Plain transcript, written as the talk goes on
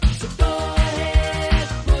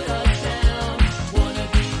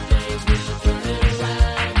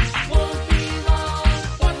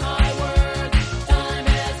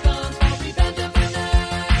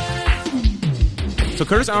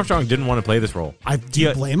Curtis Armstrong didn't want to play this role. Do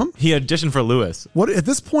you blame him? He auditioned for Lewis. What at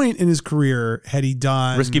this point in his career had he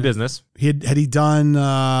done? Risky Business. Had he done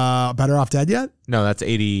Better Off Dead yet? No, that's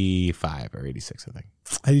 85 or 86, I think.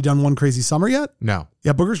 Had he done One Crazy Summer yet? No.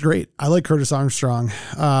 Yeah, Booger's great. I like Curtis Armstrong.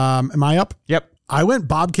 Am I up? Yep. I went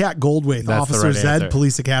Bobcat Goldthwait, That's the Officer right Zed, answer.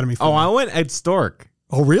 Police Academy. Oh, I went Ed Stork.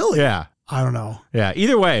 Oh, really? Yeah. I don't know. Yeah.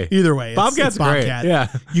 Either way. it's Bobcat's great. Bobcat.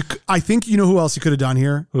 Yeah. I think you know who else you could have done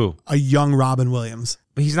here? Who? A young Robin Williams.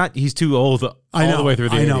 But he's too old all the way through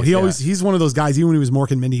the 80s. I know. He's one of those guys, even when he was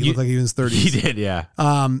Mork and Mindy, he looked like he was in his 30s. He did, yeah.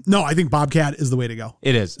 No, I think Bobcat is the way to go.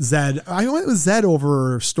 It is. Zed. I went with Zed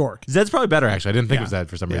over Stork. Zed's probably better, actually. I didn't think of Zed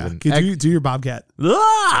for some reason. Do your Bobcat.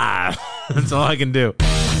 That's all I can do.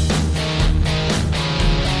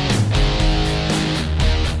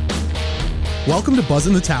 Welcome to Buzz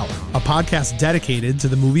in the Tower, a podcast dedicated to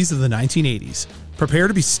the movies of the 1980s. Prepare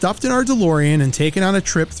to be stuffed in our DeLorean and taken on a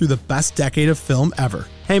trip through the best decade of film ever.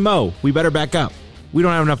 Hey, Mo, we better back up. We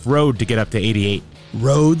don't have enough road to get up to 88.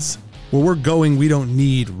 Roads? Where we're going, we don't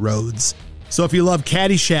need roads. So if you love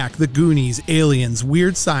Caddyshack, The Goonies, Aliens,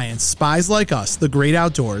 Weird Science, Spies Like Us, The Great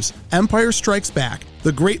Outdoors, Empire Strikes Back,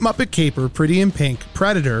 The Great Muppet Caper, Pretty in Pink,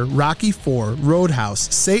 Predator, Rocky IV,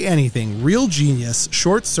 Roadhouse, Say Anything, Real Genius,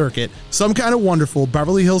 Short Circuit, Some Kind of Wonderful,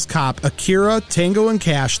 Beverly Hills Cop, Akira, Tango and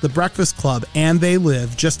Cash, The Breakfast Club, and They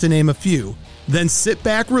Live, just to name a few, then sit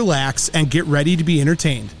back, relax, and get ready to be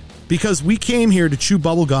entertained. Because we came here to chew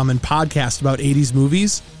bubblegum and podcast about 80s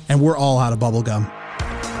movies, and we're all out of bubblegum.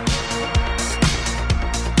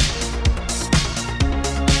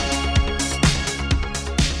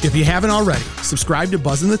 If you haven't already, subscribe to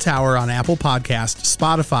Buzz in the Tower on Apple Podcasts,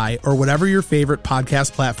 Spotify, or whatever your favorite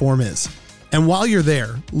podcast platform is. And while you're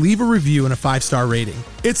there, leave a review and a 5-star rating.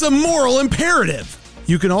 It's a moral imperative!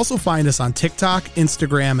 You can also find us on TikTok,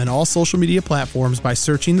 Instagram, and all social media platforms by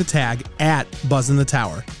searching the tag @Buzz in the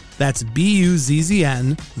Tower. That's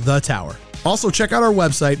BUZZN, The Tower. Also, check out our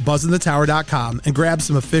website, buzzinthetower.com, and grab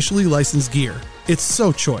some officially licensed gear. It's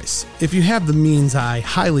so choice. If you have the means, I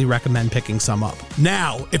highly recommend picking some up.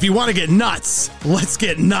 Now, if you want to get nuts, let's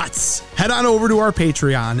get nuts. Head on over to our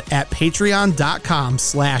Patreon at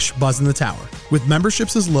patreon.com/buzzinthetower. With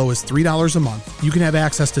memberships as low as $3 a month, you can have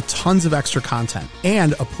access to tons of extra content,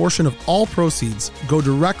 and a portion of all proceeds go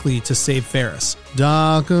directly to Save Ferris.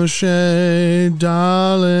 Doc O'Shea,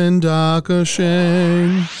 darling Doc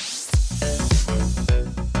O'Shea.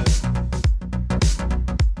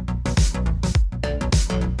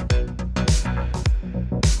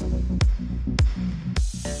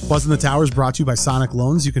 Buzz in the Tower is brought to you by Sonic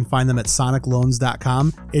Loans. You can find them at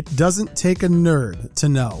sonicloans.com. It doesn't take a nerd to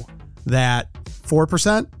know that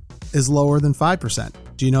 4% is lower than 5%.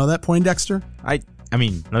 Do you know that, Poindexter? I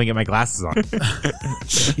mean, let me get my glasses on.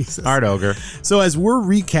 Jesus. Art Ogre. So as we're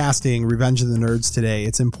recasting Revenge of the Nerds today,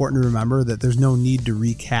 it's important to remember that there's no need to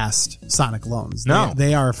recast Sonic Loans. No.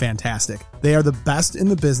 They are fantastic. They are the best in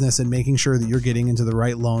the business in making sure that you're getting into the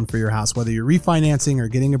right loan for your house, whether you're refinancing or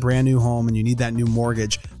getting a brand new home and you need that new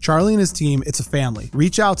mortgage. Charlie and his team, it's a family.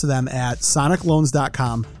 Reach out to them at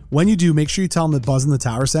sonicloans.com. When you do, make sure you tell them that Buzz in the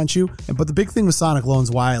Tower sent you. But the big thing with Sonic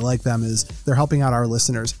Loans, why I like them, is they're helping out our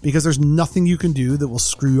listeners, because there's nothing you can do that will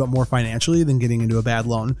screw you up more financially than getting into a bad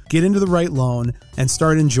loan. Get into the right loan and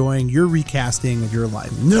start enjoying your recasting of your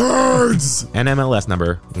life. Nerds! NMLS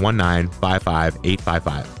number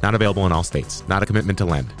 1955855. Not available in all states. Not a commitment to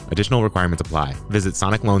lend. Additional requirements apply. Visit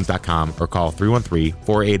sonicloans.com or call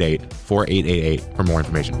 313-488-4888 for more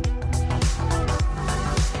information.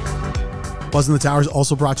 Buzz in the Tower is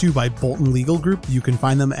also brought to you by Bolton Legal Group. You can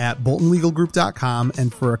find them at boltonlegalgroup.com,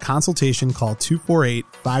 and for a consultation, call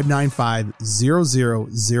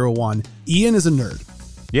 248-595-0001. Ian is a nerd.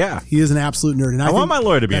 Yeah. He is an absolute nerd. And I want my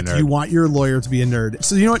lawyer to be a nerd. You want your lawyer to be a nerd.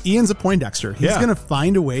 So you know what? Ian's a Poindexter. He's going to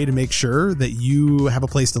find a way to make sure that you have a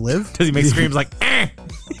place to live. Does he make screams like, eh?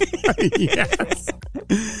 Yes.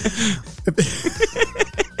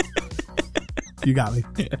 You got me.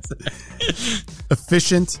 Yes.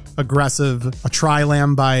 Efficient, aggressive, a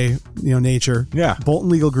tri-lamb by nature. Yeah. Bolton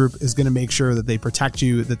Legal Group is going to make sure that they protect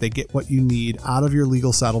you, that they get what you need out of your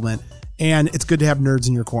legal settlement. And it's good to have nerds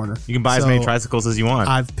in your corner. You can buy as many tricycles as you want.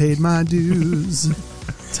 I've paid my dues.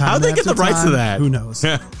 How'd they get the rights to that? Who knows?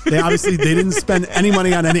 They didn't spend any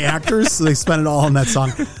money on any actors, so they spent it all on that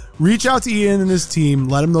song. Reach out to Ian and his team.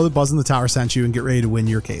 Let him know that Buzz in the Tower sent you, and get ready to win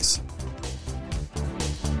your case.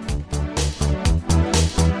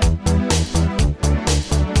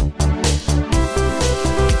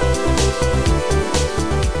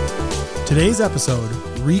 Today's episode,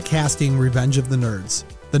 recasting Revenge of the Nerds.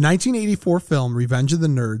 The 1984 film Revenge of the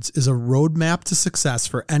Nerds is a roadmap to success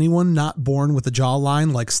for anyone not born with a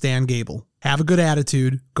jawline like Stan Gable. Have a good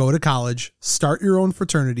attitude, go to college, start your own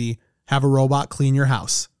fraternity, have a robot clean your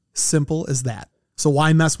house. Simple as that. So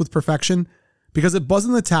why mess with perfection? Because at Buzz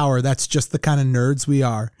in the Tower, that's just the kind of nerds we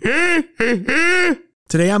are.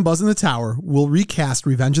 Today on Buzz in the Tower, we'll recast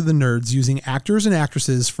Revenge of the Nerds using actors and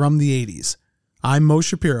actresses from the 80s. I'm Mo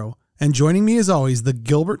Shapiro, and joining me as always, the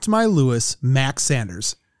Gilbert to my Lewis, Max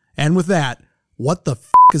Sanders. And with that, what the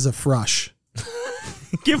f*** is a frush?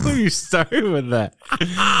 I can't believe you started with that.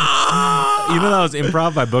 You know that was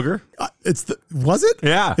improv by Booger? Was it?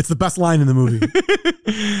 Yeah. It's the best line in the movie.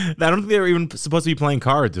 I don't think they were even supposed to be playing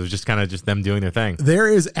cards. It was just kind of just them doing their thing. There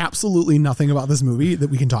is absolutely nothing about this movie that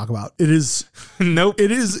we can talk about. It is Nope.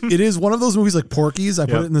 It is one of those movies like Porky's. I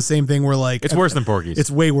put it in the same thing where like It's worse than Porky's.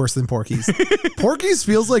 It's way worse than Porky's. Porky's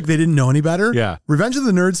feels like they didn't know any better. Yeah. Revenge of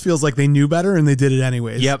the Nerds feels like they knew better and they did it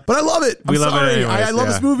anyways. Yep. But I love it. We love it anyways, I love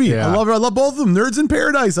yeah. this movie. Yeah. I love both of them. Nerds in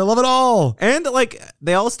Paradise. I love it all. And like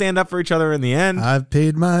they all stand up for each other in the end. I've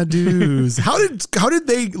paid my dues. How did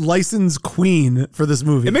they license Queen for this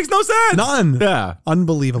movie? It makes no sense. None. Yeah.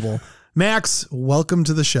 Unbelievable. Max, welcome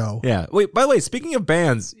to the show. Yeah. Wait, by the way, speaking of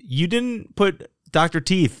bands, you didn't put Dr.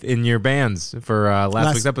 Teeth in your bands for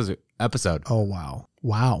last week's episode. Oh, wow.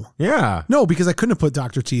 Wow. Yeah. No, because I couldn't have put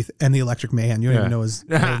Dr. Teeth and the Electric Mayhem. You don't even know his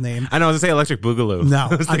name. I know. I was going to say Electric Boogaloo. No,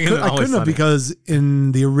 I couldn't have because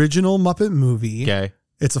in the original Muppet movie, Okay.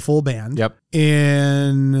 it's a full band. Yep.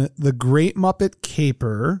 In the Great Muppet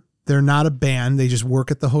Caper, they're not a band. They just work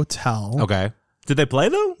at the hotel. Okay. Did they play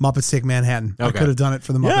though? Muppets Take Manhattan. I Okay. could have done it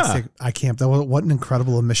for the Muppets Yeah. Take. I can't. What an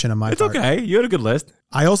incredible omission on my It's part. okay. You had a good list.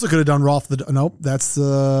 I also could have done Rolf the... Nope, that's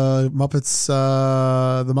the Muppets,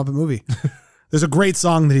 the Muppet movie. There's a great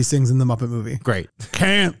song that he sings in the Muppet movie. Great.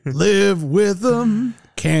 Can't live with them.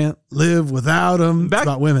 Can't live without them. It's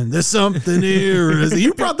about women. There's something here.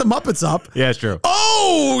 You brought the Muppets up. Yeah, it's true.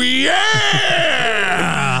 Oh,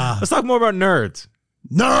 yeah. Let's talk more about nerds.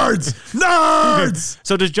 Nerds.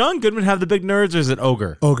 So does John Goodman have the big nerds or is it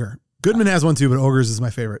Ogre? Ogre. Goodman has one too, but Ogres is my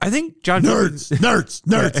favorite. I think John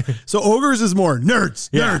Nerds. So Ogres is more nerds.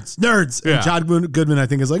 Yeah. And Yeah. John Goodman, I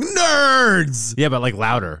think, is like nerds. Yeah, but like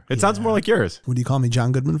louder. It sounds more like yours. What do you call me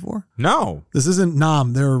John Goodman for? No. This isn't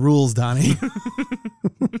Nom. There are rules, Donnie.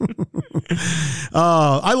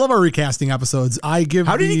 I love our recasting episodes. How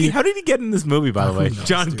did he get in this movie, by the way? knows,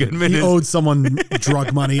 John dude? Goodman He is, owed someone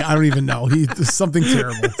drug money. I don't even know. Something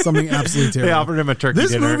terrible. Something absolutely terrible. they offered him a turkey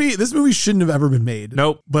dinner. This movie shouldn't have ever been made.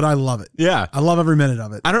 Nope. But I love it. Yeah. I love every minute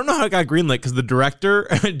of it. I don't know how it got greenlit because the director,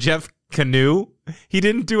 Jeff Canoe, he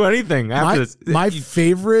didn't do anything after this. My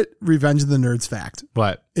favorite Revenge of the Nerds fact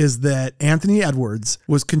What? is that Anthony Edwards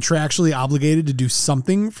was contractually obligated to do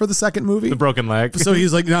something for the second movie. The broken leg. So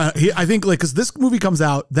he's like, no, I think like, cause this movie comes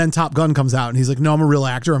out, then Top Gun comes out and he's like, no, I'm a real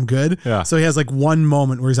actor. I'm good. Yeah. So he has like one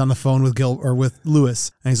moment where he's on the phone with with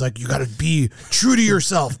Lewis and he's like, you got to be true to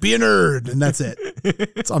yourself, be a nerd. And that's it.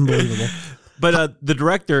 It's unbelievable. But the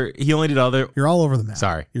director, he only did other. You're all over the map.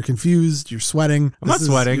 Sorry. You're confused. You're sweating. I'm not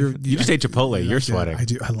sweating. You just ate Chipotle. You're sweating. I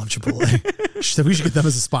do. I love Chipotle. We should get them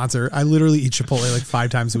as a sponsor. I literally eat Chipotle like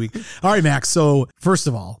 5 times a week. All right, Max. So first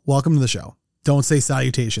of all, welcome to the show. Don't say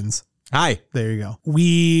salutations. Hi. There you go.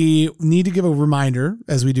 We need to give a reminder,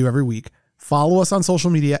 as we do every week. Follow us on social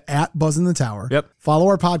media at Buzz in the Tower. Yep. Follow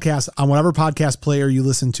our podcast on whatever podcast player you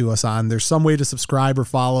listen to us on. There's some way to subscribe or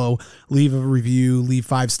follow, leave a review, leave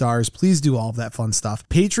 5 stars. Please do all of that fun stuff.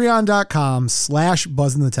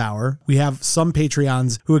 Patreon.com/Buzz in the Tower. We have some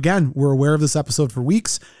Patreons who, again, were aware of this episode for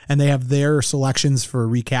weeks and they have their selections for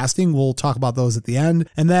recasting. We'll talk about those at the end.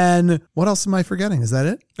 And then what else am I forgetting? Is that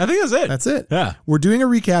it? I think that's it. That's it. Yeah. We're doing a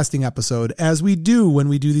recasting episode. As we do when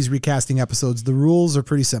we do these recasting episodes, the rules are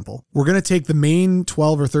pretty simple. We're going to take the main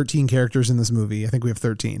 12 or 13 characters in this movie. I think we have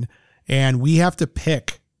 13. And we have to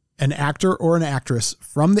pick an actor or an actress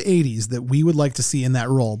from the 80s that we would like to see in that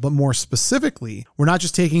role. But more specifically, we're not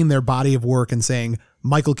just taking their body of work and saying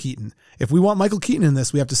Michael Keaton. If we want Michael Keaton in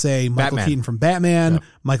this, we have to say Michael Batman. Keaton from Batman, Yep.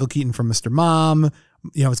 Michael Keaton from Mr. Mom.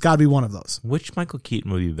 You know, it's got to be one of those. Which Michael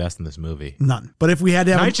Keaton would be best in this movie? None. But if we had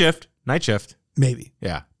to have Night Shift. maybe.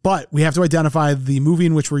 Yeah. But we have to identify the movie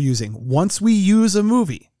in which we're using. Once we use a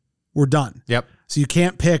movie, we're done. Yep. So you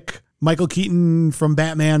can't pick Michael Keaton from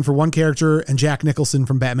Batman for one character and Jack Nicholson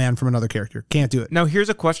from Batman from another character. Can't do it. Now, here's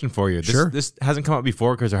a question for you. Sure. This hasn't come up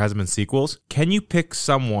before because there hasn't been sequels. Can you pick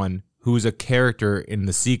someone who's a character in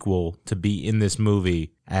the sequel to be in this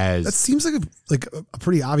movie as... That seems like a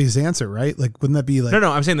pretty obvious answer, right? Like, wouldn't that be like...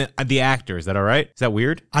 No, I'm saying that the actor. Is that all right? Is that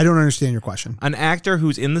weird? I don't understand your question. An actor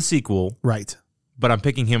who's in the sequel, Right. but I'm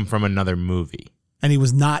picking him from another movie. And he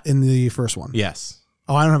was not in the first one. Yes.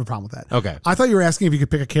 Oh, I don't have a problem with that. Okay. I thought you were asking if you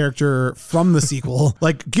could pick a character from the sequel.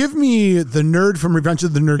 Like, give me the nerd from Revenge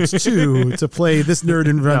of the Nerds 2 to play this nerd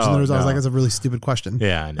in Revenge of the Nerds. I was like, that's a really stupid question.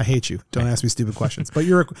 Yeah, I know. I hate you. Don't ask me stupid questions. But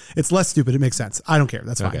it's less stupid. It makes sense. I don't care.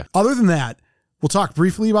 That's fine. Okay. Other than that, we'll talk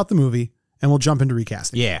briefly about the movie and we'll jump into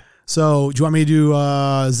recasting. Yeah. So, do you want me to do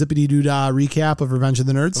a zippity-doo-dah recap of Revenge of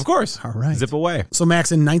the Nerds? Of course. All right. Zip away. So,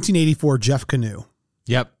 Max, in 1984, Jeff Canoe,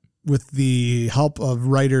 Yep. with the help of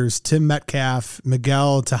writers Tim Metcalf,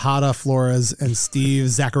 Miguel Tejada Flores, and Steve It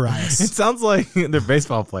Zacharias. sounds like they're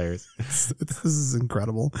baseball players. This is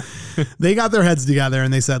incredible. They got their heads together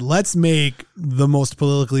and they said, let's make the most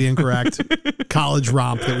politically incorrect college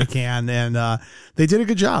romp that we can. And they did a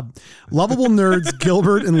good job. Lovable nerds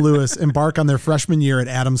Gilbert and Lewis embark on their freshman year at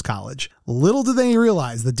Adams College. Little do they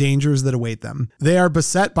realize the dangers that await them. They are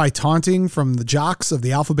beset by taunting from the jocks of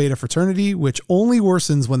the Alpha Beta fraternity, which only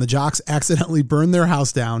worsens when the jocks accidentally burn their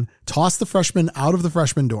house down, toss the freshmen out of the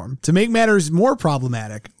freshman dorm. To make matters more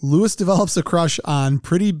problematic, Lewis develops a crush on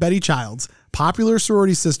pretty Betty Childs, popular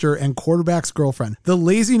sorority sister and quarterback's girlfriend. The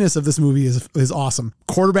laziness of this movie is awesome.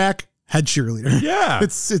 Quarterback, head cheerleader. Yeah.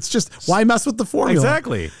 It's just, why mess with the formula?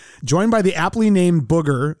 Exactly. Joined by the aptly named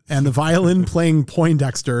Booger and the violin-playing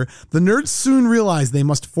Poindexter, the nerds soon realize they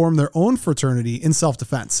must form their own fraternity in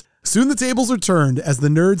self-defense. Soon the tables are turned as the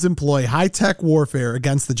nerds employ high-tech warfare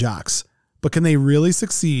against the jocks. But can they really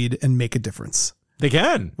succeed and make a difference? They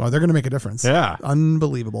can. Well, they're going to make a difference. Yeah.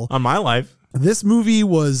 Unbelievable. On my life. This movie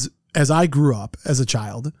was, as I grew up as a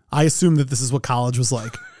child, I assumed that this is what college was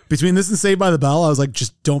like. Between this and Saved by the Bell, I was like,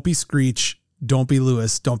 just don't be Screech. Don't be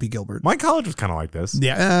Lewis. Don't be Gilbert. My college was kind of like this.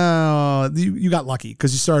 Yeah. You got lucky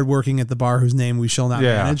because you started working at the bar whose name we shall not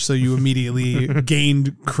manage. So you immediately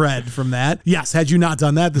gained cred from that. Yes. Had you not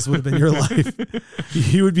done that, this would have been your life.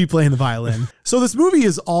 You would be playing the violin. So this movie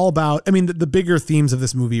is all about, I mean, the bigger themes of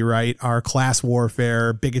this movie, right, are class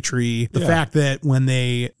warfare, bigotry, the fact that when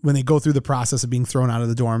they go through the process of being thrown out of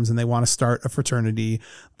the dorms and they want to start a fraternity,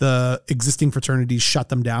 the existing fraternities shut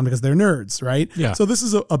them down because they're nerds, right? Yeah. So this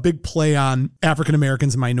is a big play on African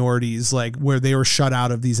Americans and minorities, like where they were shut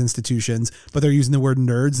out of these institutions, but they're using the word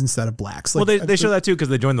nerds instead of blacks. Like, Well, they show that too because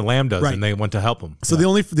they joined the Lambdas Right. and they went to help them. So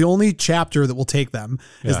the only chapter that will take them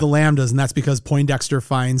is the Lambdas, and that's because Poindexter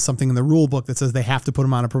finds something in the rule book that says they have to put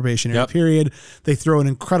them on a probationary period. They throw an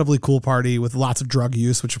incredibly cool party with lots of drug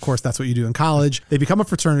use, which of course that's what you do in college. They become a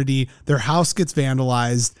fraternity. Their house gets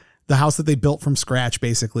vandalized, the house that they built from scratch,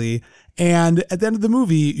 basically. And at the end of the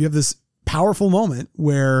movie, you have this powerful moment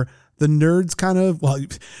where the nerds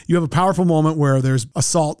you have a powerful moment where there's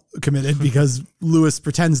assault committed because Lewis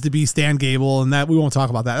pretends to be Stan Gable, and that we won't talk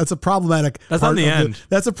about that. That's a problematic. That's not the end.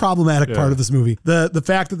 That's a problematic part of this movie. The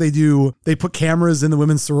fact that they put cameras in the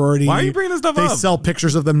women's sorority. Why are you bringing this stuff up? They sell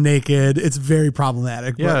pictures of them naked. It's very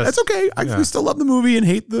problematic. But Yes. that's okay. We still love the movie and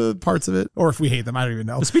hate the parts of it, or if we hate them, I don't even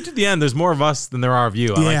know. The speech at the end, there's more of us than there are of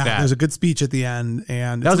you. I like that. There's a good speech at the end,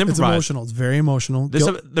 and That was it's improvised. emotional. It's very emotional.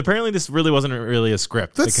 Apparently, this really wasn't really a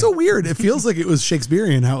script. That's so weird. It feels like it was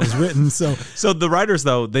Shakespearean how it was written. So the writers,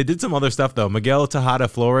 though, they did some other stuff, though. Miguel Tejada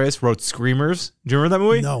Flores wrote Screamers. Do you remember that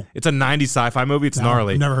movie? No. It's a 90s sci-fi movie. It's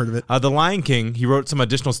gnarly. Never heard of it. The Lion King, he wrote some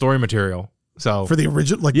additional story material. So For the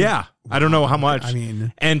original, like yeah, I don't know how much. I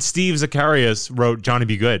mean, and Steve Zacharias wrote Johnny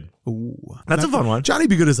Be Good. ooh, That's a fun one. Johnny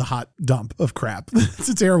Be Good is a hot dump of crap. It's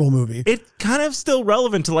a terrible movie. It's kind of still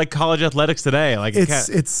relevant to like college athletics today. Like It's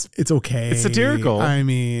okay. It's satirical. I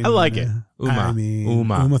mean, I like it.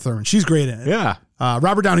 Uma Thurman. She's great in it. Yeah.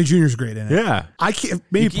 Robert Downey Jr. is great in it. Yeah. I can't.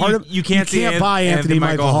 Maybe part of you can't buy Anthony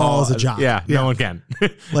Michael Hall as a job. Yeah, no one can.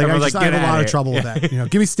 Like I Everyone's have a "Get lot outta of here." trouble with that.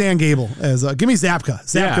 Give me Stan Gable as give me Zapka.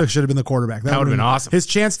 Zapka Yeah. should have been the quarterback. That would've been awesome. His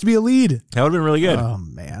chance to be a lead. That would have been really good. Oh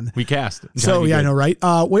man. We cast. So Johnny Be yeah, I Good. know, right?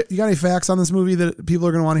 What you got any facts on this movie that people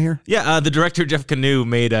are going to want to hear? Yeah, the director Jeff Canoe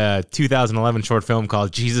made a 2011 short film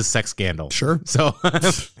called Jesus Sex Scandal. Sure. So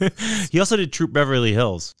he also did Troop Beverly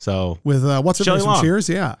Hills. So With what's her Shelley name from Long. Cheers?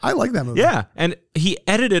 Yeah, I like that movie. yeah, and he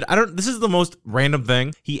edited. This is the most random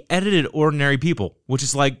thing. He edited Ordinary People, which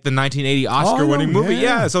is like the 1980 Oscar-winning movie. yeah.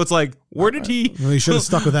 Yeah, so it's like, where did he? Well, you should have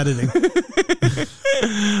stuck with editing.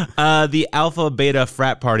 The Alpha Beta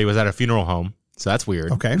frat party was at a funeral home. So that's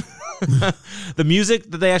weird. Okay. The music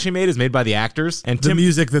that they actually made is made by the actors. And The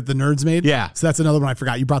music that the nerds made? Yeah. So that's another one I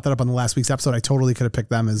forgot. You brought that up on the last week's episode. I totally could have picked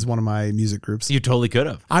them as one of my music groups. You totally could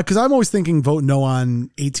have. Because I'm always thinking vote no on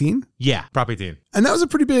 18. Yeah, Prop 18. And that was a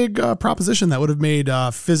pretty big proposition that would have made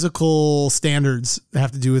physical standards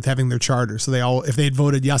have to do with having their charter. So if they had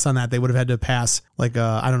voted yes on that, they would have had to pass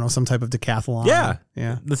some type of decathlon. Yeah.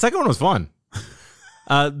 Yeah. The second one was fun.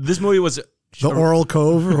 This movie was The Oral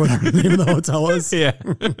Cove or whatever the name of the hotel is. Yeah.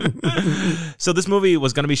 So this movie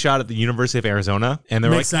was going to be shot at the University of Arizona, and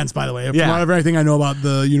they're Makes sense, by the way. Yeah. From everything I know about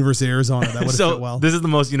the University of Arizona, that would have fit well. This is the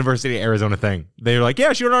most University of Arizona thing. They're like,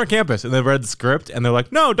 yeah, shoot on our campus. And they read the script, and they're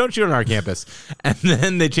like, no, don't shoot on our campus. And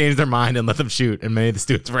then they changed their mind and let them shoot, and many of the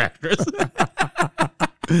students were actors.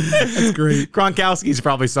 That's great. Gronkowski's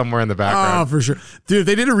probably somewhere in the Oh, background. for sure. Dude, if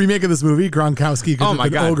they did a remake of this movie, Gronkowski could have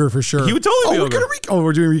been Ogre for sure. He would totally be Ogre.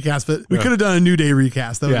 We're doing a recast, but we could have done a New Day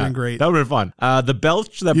recast. That would have been great. That would have been fun. The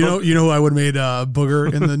belch that You know who I would have made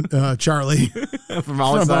Booger in the Charlie from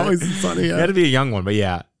Always Sunny. Always Sunny. Yeah. It had to be a young one, but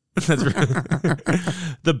yeah. That's right.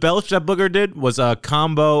 The belch that Booger did was a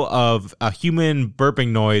combo of a human burping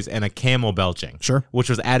noise and a camel belching. Sure. Which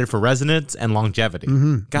was added for resonance and longevity.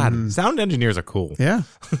 God, sound engineers are cool. Yeah.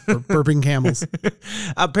 Burping camels.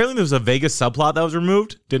 Apparently there was a Vegas subplot that was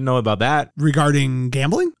removed. Didn't know about that. Regarding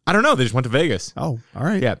gambling? I don't know. They just went to Vegas. Oh, all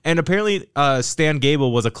right. Yeah. And apparently Stan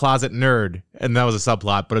Gable was a closet nerd, and that was a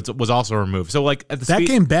subplot, but it was also removed. So like at the That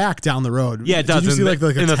came back down the road. Yeah, it does. Did you see like a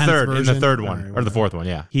in the 10th third version? one, All right, or the fourth one.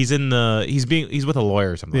 Yeah, he's with a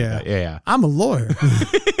lawyer or something like that. Yeah. I'm a lawyer.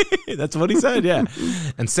 That's what he said. Yeah,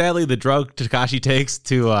 and sadly, the drug Takashi takes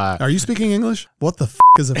to Are you speaking English? What the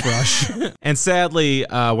is a brush? and sadly,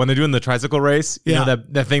 when they're doing the tricycle race, you know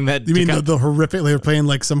that thing that you mean the horrific? They're playing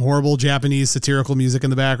like some horrible Japanese satirical music in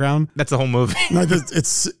the background. That's the whole movie. No,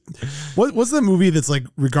 it's what's the movie that's like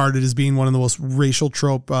regarded as being one of the most racial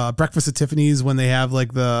trope? Breakfast at Tiffany's, when they have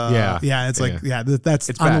like the that's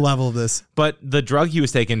it's on bad. the level of this. But the drug he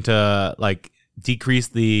was taking to like decrease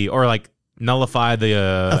nullify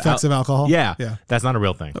the Effects of alcohol. Yeah, Yeah. that's not a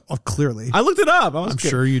real thing. Oh, clearly, I looked it up. I'm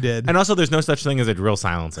sure you did. And also, there's no such thing as a drill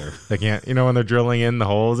silencer. They can't, when they're drilling in the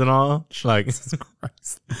holes and all. Like,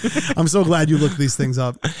 I'm so glad you looked these things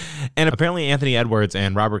up. and apparently, Anthony Edwards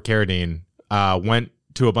and Robert Carradine went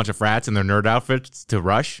to a bunch of frats in their nerd outfits to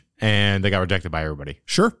Rush, and they got rejected by everybody.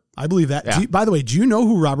 Sure. I believe that. Yeah. By the way, do you know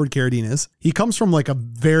who Robert Carradine is? He comes from like a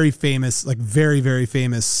very famous, very, very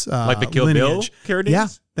famous Like the Kill lineage. Bill Carradines? Yeah.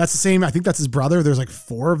 That's the same. I think that's his brother. There's like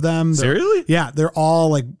 4 of them. Seriously? Yeah. They're all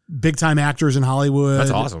like big time actors in Hollywood.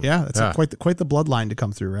 That's awesome. Yeah. That's quite the bloodline to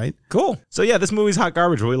come through, right? Cool. So, yeah, this movie's hot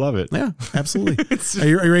garbage. We love it. Yeah, absolutely. Are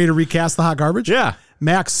you ready to recast the hot garbage? Yeah.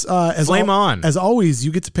 Max, Flame on. As always,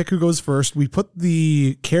 you get to pick who goes first. We put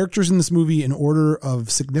the characters in this movie in order of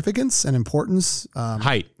significance and importance.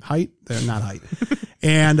 Height. They're not height.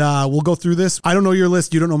 And we'll go through this. I don't know your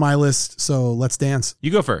list. You don't know my list. So let's dance. You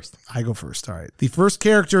go first. I go first. All right. The first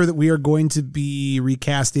character that we are going to be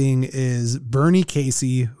recasting is Bernie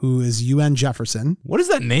Casey, who is UN Jefferson. What is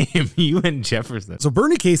that name? UN Jefferson. So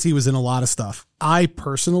Bernie Casey was in a lot of stuff. I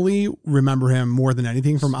personally remember him more than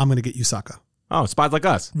anything from I'm Gonna Get You Sucker. Oh, Spies Like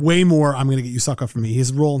Us. Way more I'm Gonna Get You Sucker for me.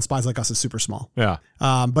 His role in Spies Like Us is super small. Yeah.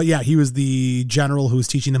 But yeah, he was the general who was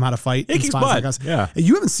teaching them how to fight in kicks Spies butt. Like Us. Yeah.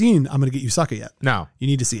 You haven't seen I'm Gonna Get You Sucker yet. No. You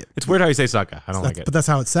need to see it. It's weird how you say sucker. I don't like it. But that's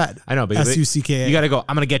how it's said. I know. But S-U-C-K-A. You got to go,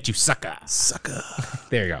 I'm going to get you, sucker. Sucker.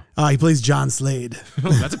 There you go. He plays John Slade.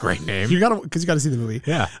 That's a great name. Because you got to see the movie.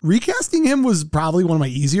 Yeah. Recasting him was probably one of my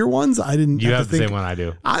easier ones. I didn't. You have to the think, same one I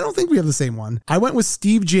do. I don't think we have the same one. I went with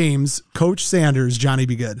Steve James, Coach Sanders, Johnny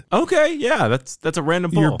Be Good. Okay. Yeah. That's a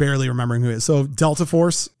random pull. You're barely remembering who it is. So Delta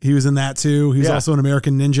Force, he was in that too. He was also an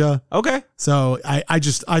American Ninja. Okay. So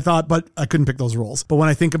I thought, but I couldn't pick those roles. But when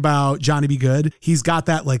I think about Johnny Be Good, he's got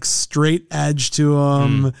that like straight edge to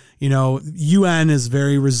him. UN is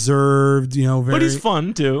very reserved, But he's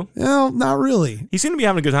fun too. Not really. He seemed to be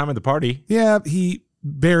having a good time at the party. Yeah, he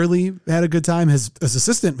barely had a good time. His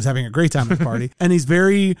assistant was having a great time at the party. And he's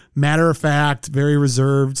very matter of fact, very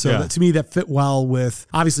reserved. So that, to me, that fit well with,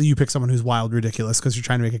 obviously you pick someone who's wild, ridiculous, because you're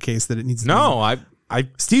trying to make a case that it needs to be.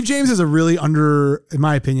 Steve James is a really in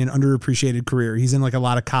my opinion, underappreciated career. He's in like a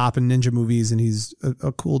lot of cop and ninja movies, and he's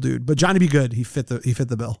a cool dude. But Johnny Be Good, he fit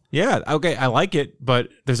the bill. Yeah, okay, I like it, but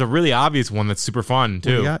there's a really obvious one that's super fun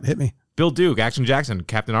too. What you got? Hit me. Bill Duke, Action Jackson,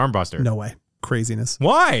 Captain Armbuster. No way. Craziness.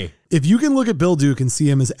 Why? If you can look at Bill Duke and see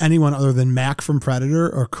him as anyone other than Mac from Predator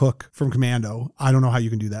or Cook from Commando, I don't know how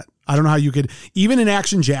you can do that. I don't know how you could, even in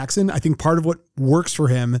Action Jackson, I think part of what works for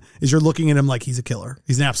him is you're looking at him like he's a killer.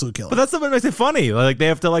 He's an absolute killer. But that's what makes it funny. Like they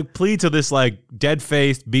have to like plead to this like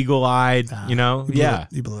dead-faced, beagle-eyed, You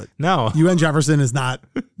blew it. No. UN Jefferson is not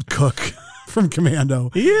Cook from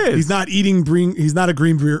Commando. He is. He's not he's not a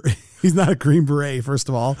green beret. He's not a green beret, first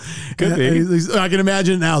of all. Could be. I can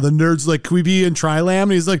imagine now. The nerd's like, can we be in Tri-Lam?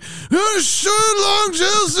 And he's like, short long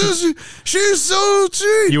Chelsea, she's so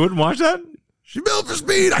cheap. You wouldn't watch that? She's built for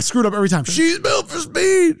speed. I screwed up every time. She's built for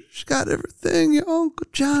speed. She's got everything your Uncle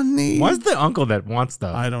John needs. Why's the uncle that wants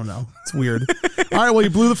stuff? I don't know. It's weird. All right, well, you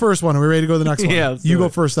blew the first one. Are we ready to go to the next one? Yeah, you go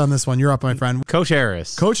first on this one. You're up, my friend. Coach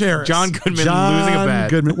Harris. Coach Harris. John Goodman losing a bet.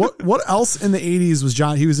 Goodman. What else in the 80s was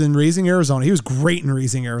John? He was in Raising Arizona. He was great in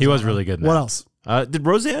Raising Arizona. He was really good in What that. else? Did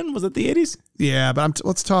Roseanne, was it the 80s? Yeah, but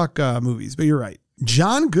let's talk movies. But you're right.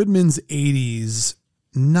 John Goodman's 80s,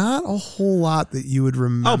 not a whole lot that you would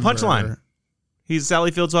remember. Oh, Punchline. He's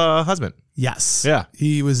Sally Field's husband. Yes. Yeah.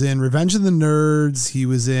 He was in Revenge of the Nerds. He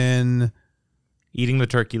was in Eating the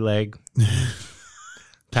turkey leg.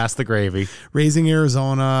 Pass the gravy. Raising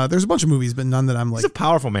Arizona. There's a bunch of movies, but none that I'm He's like. a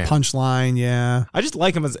powerful man. Punchline, yeah. I just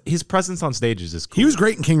like him as his presence on stages is cool. He was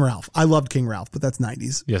great in King Ralph. I loved King Ralph, but that's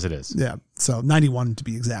 90s. Yes, it is. Yeah. So 91 to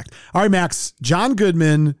be exact. All right, Max. John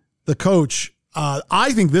Goodman, the coach.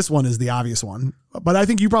 I think this one is the obvious one, but I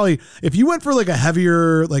think you probably, if you went for like a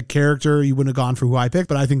heavier like character, you wouldn't have gone for who I picked,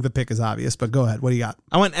 but I think the pick is obvious, but go ahead. What do you got?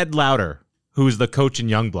 I went Ed Lauder, who's the coach in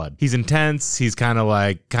Youngblood. He's intense. He's kind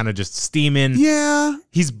of just steaming. Yeah.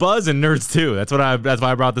 He's Buzz in Nerds too. That's why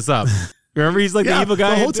I brought this up. Remember, he's like the evil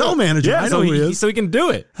guy. The hotel manager. Yeah, I know who he is. So he can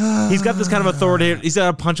do it. He's got this kind of authoritative, he's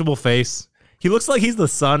got a punchable face. He looks like he's the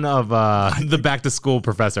son of the back to school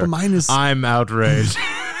professor. Mine is. I'm outraged.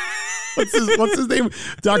 What's his name?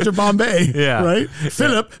 Dr. Bombay. Yeah. Right?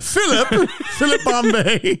 Philip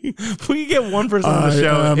Bombay. If we could get one person on the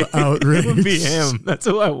show, am outraged. it would be him. That's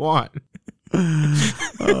who I want.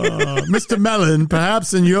 Mr. Mellon,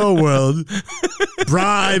 perhaps in your world,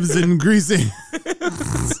 bribes and greasing.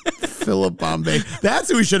 Philip Bombay. That's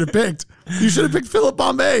who we should have picked. You should have picked Philip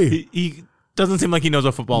Bombay. He doesn't seem like he knows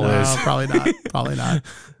what football is. Probably not. Probably not.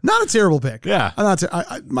 Not a terrible pick. Yeah. I'm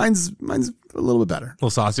not. Mine's a little bit better. A little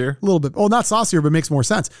saucier. A little bit. Well, not saucier, but makes more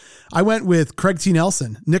sense. I went with Craig T.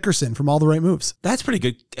 Nickerson from All the Right Moves. That's pretty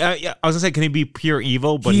good. Yeah, I was gonna say, can he be pure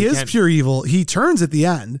evil? But he is can't. pure evil. He turns at the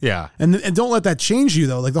end. Yeah. And don't let that change you,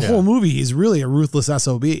 though. Like the whole movie, he's really a ruthless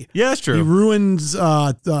SOB. Yeah, that's true. He ruins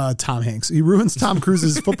Tom Hanks. He ruins Tom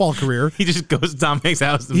Cruise's football career. He just goes to Tom Hanks'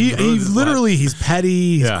 house. And He ruins his literally, he's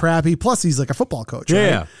petty, he's Yeah. crappy. Plus, he's like a football coach. Yeah, Right?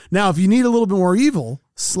 yeah. Now, if you need a little bit more evil,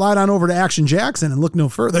 slide on over to Action Jackson and look no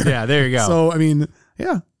further. life. Yeah, there you go. So, I mean,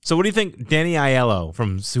 yeah. So what do you think, Danny Aiello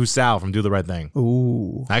from Who's Sal from Do the Right Thing?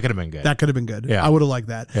 Ooh. That could have been good. That could have been good. Yeah. I would have liked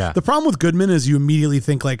that. Yeah. The problem with Goodman is you immediately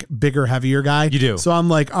think like bigger, heavier guy. You do. So I'm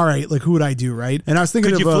like, all right, like who would I do, right? And I was thinking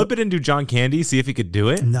Could of you flip it and do John Candy? See if he could do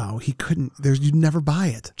it. No, he couldn't. You'd never buy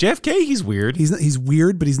it. JFK, he's weird. He's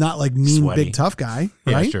weird, but he's not like mean, Sweaty. big, tough guy,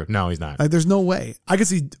 yeah, right? that's true. No, he's not. Like, there's no way. I could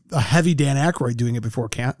see a heavy Dan Aykroyd doing it before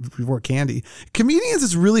Candy. Comedians,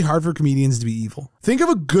 it's really hard for comedians to be evil. Think of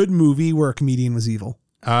a good movie where a comedian was evil.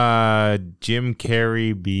 Jim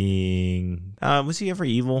Carrey being was he ever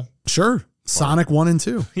evil? Sure. Sonic 1 and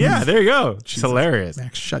 2. Yeah, there you go. It's hilarious.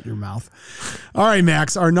 Max, shut your mouth. All right,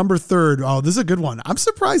 Max, our number third. Oh, this is a good one. I'm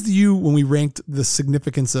surprised that you, when we ranked the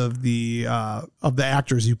significance of the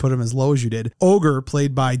actors, you put him as low as you did. Ogre,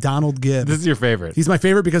 played by Donald Gibb. This is your favorite. He's my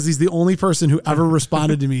favorite because he's the only person who ever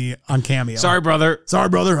responded to me on Cameo. Sorry, brother. Sorry,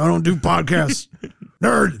 brother. I don't do podcasts.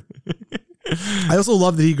 Nerd. I also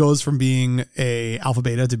love that he goes from being a alpha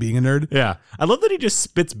beta to being a nerd. Yeah. I love that he just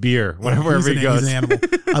spits beer wherever he goes. He's an animal.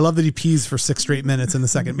 I love that he pees for 6 straight minutes in the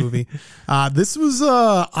second movie. This was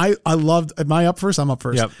I loved. Am I up first? I'm up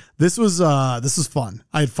first. Yep. This was fun.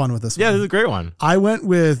 I had fun with this Yeah, one. this is a great one. I went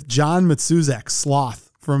with John Matsuzak, Sloth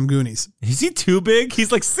from Goonies. Is he too big?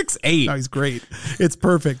 He's like 6'8". Oh, he's great. It's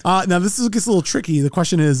perfect. Now this gets a little tricky. The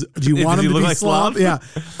question is, do you want Does him he to look be like Sloth? Sloth?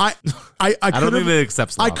 Yeah. I don't think they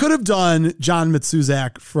accept I Sloth. could have done John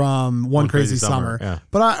Matsuzak from One Crazy Summer, yeah.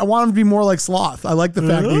 but I want him to be more like Sloth. I like the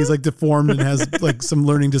fact that he's like deformed and has like some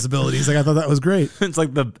learning disabilities. Like I thought that was great. It's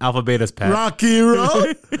like the alpha beta's pet. Rocky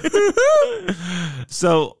Road.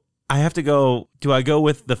 So I have to go. Do I go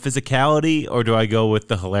with the physicality or do I go with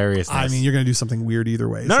the hilariousness? I mean, you're gonna do something weird either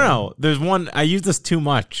way. No. There's one. I use this too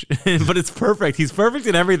much, but it's perfect. He's perfect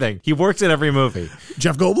in everything. He works in every movie.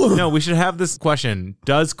 Jeff Goldblum. No, we should have this question.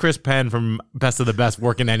 Does Chris Penn from Best of the Best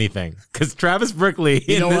work in anything? Because Travis Brickley.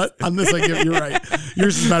 You know what? On this, you're right.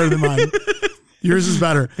 Yours is better than mine. Yours is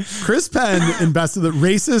better. Chris Penn in Best of the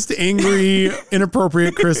Racist, angry,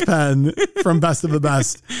 inappropriate Chris Penn from Best of the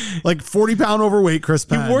Best. Like 40-pound overweight Chris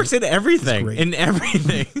Penn. He works in everything. great. In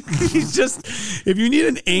everything. He's just If you need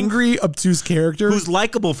an angry, obtuse character, who's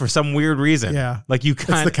likable for some weird reason. yeah, Like you it's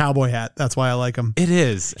kind the cowboy hat. That's why I like him. It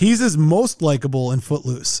is. He's his most likable in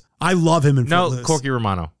Footloose. I love him in No, Footloose. Corky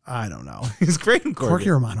Romano. I don't know. He's great in Corky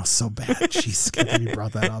Romano's so bad. Jeez, can't believe you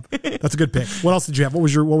brought that up. That's a good pick. What else did you have? What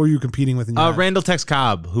were you competing with in your head? Randall Tex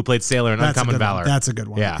Cobb, who played Sailor in Uncommon Valor. That's a good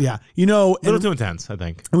one. Yeah. Yeah. You know, A little too intense, I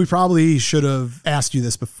think. and we probably should have asked you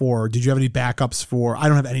this before. Did you have any backups for, I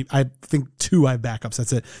don't have any, I think 2 I have backups.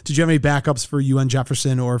 That's it. Did you have any backups for UN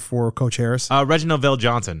Jefferson or for Coach Harris? Reginald Vale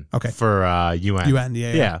Johnson. Okay. For UN. UN,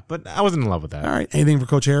 yeah. Yeah, but I wasn't in love with that. All right. Anything for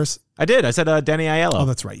Coach Harris? I did. I said Danny Aiello. Oh,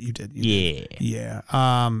 that's right. You did. Yeah.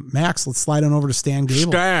 Yeah. Max, let's slide on over to Stan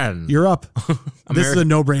Gable. Stan. You're up. This is a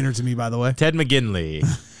no-brainer to me, by the way. Ted McGinley.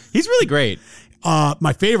 He's really great.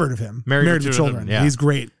 My favorite of him, Married with Children. Yeah. He's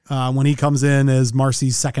great. When he comes in as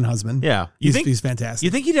Marcy's second husband. Yeah. He's fantastic. You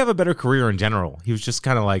think he'd have a better career in general? He was just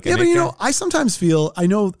kind of like... Yeah, but you know, I sometimes feel, I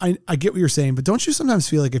know, I get what you're saying, but don't you sometimes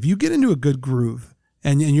feel like if you get into a good groove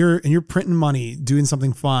and you're printing money, doing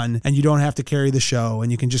something fun, and you don't have to carry the show,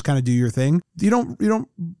 and you can just kind of do your thing, you don't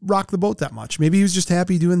rock the boat that much. Maybe he was just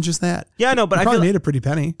happy doing just that. Yeah, no, but he I probably feel made a pretty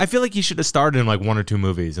penny. I feel like he should have starred in like 1 or 2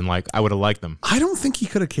 movies, and like I would have liked them. I don't think he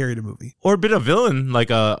could have carried a movie. Or been a villain, like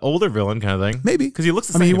a older villain kind of thing. Maybe because he looks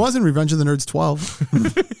the same. I mean, he was in Revenge of the Nerds 12.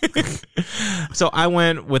 So I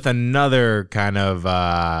went with another kind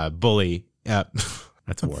of bully.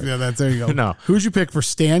 That's a word. Yeah, there you go. No. Who'd you pick for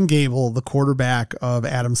Stan Gable, the quarterback of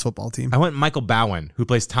Adam's football team? I went Michael Bowen, who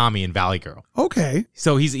plays Tommy in Valley Girl. Okay.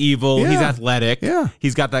 So he's evil. Yeah. He's athletic. Yeah.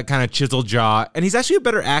 He's got that kind of chiseled jaw. And he's actually a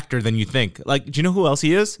better actor than you think. Like, do you know who else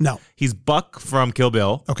he is? No. He's Buck from Kill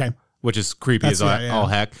Bill. Okay. Which is creepy as all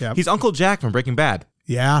heck. Yep. He's Uncle Jack from Breaking Bad.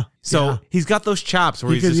 Yeah. So he's got those chops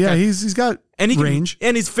where he's got and range.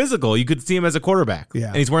 And he's physical. You could see him as a quarterback. Yeah.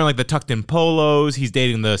 And he's wearing like the tucked in polos. He's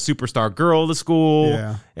dating the superstar girl to school.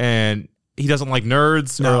 Yeah. And he doesn't like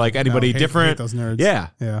nerds or like anybody different. Hate those nerds. Yeah.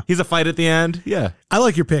 Yeah. He's a fight at the end. Yeah. I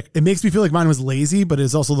like your pick. It makes me feel like mine was lazy, but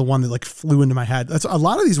it's also the one that like flew into my head. That's a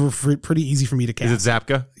lot of these were pretty easy for me to cast. Is it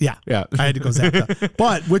Zapka? Yeah. Yeah. I had to go Zapka.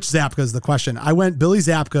 But which Zapka is the question? I went Billy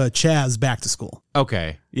Zapka, Chaz, Back to School.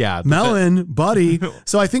 Okay. Yeah. Melon, Buddy.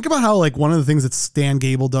 So I think about how like one of the things that Stan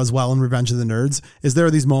Gable does well in Revenge of the Nerds is there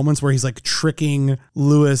are these moments where he's like tricking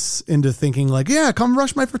Lewis into thinking like, yeah, come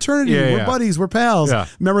rush my fraternity. Yeah, we're buddies. We're pals. Yeah.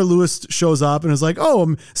 Remember Lewis shows up and is like,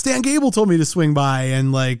 oh, Stan Gable told me to swing by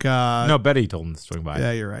and like. No, Betty told him to swing by.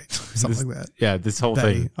 Yeah, you're right. Something like that. Yeah, this whole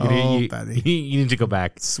Betty. thing. Betty. You need to go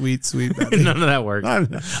back. Sweet Betty. None of that worked.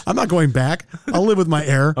 I'm not going back. I'll live with my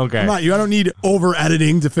error. Okay. I'm not you. I don't need over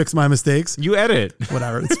editing to fix my mistakes. You edit.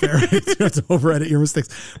 Whatever. It's fair. You have to over edit your mistakes.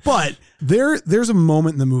 But there's a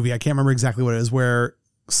moment in the movie, I can't remember exactly what it is, where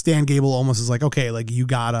Stan Gable almost is like, okay, like you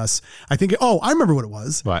got us. I remember what it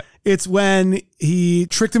was. What? It's when he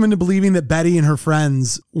tricked him into believing that Betty and her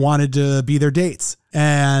friends wanted to be their dates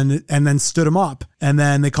and then stood him up. And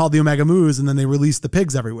then they called the Omega Moos and then they released the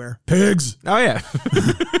pigs everywhere. Pigs. Oh, yeah.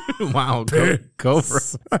 Wow. Go for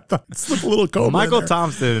it. I thought it's like a little cobra. Michael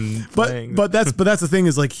Thompson. But that's the thing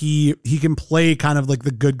is like he can play kind of like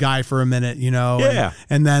the good guy for a minute, you know? Yeah.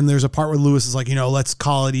 And then there's a part where Lewis is like, you know, let's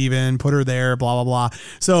call it even, put her there, blah, blah, blah.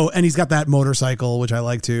 So, and he's got that motorcycle, which I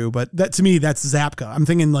like too. But that to me, that's Zapka. I'm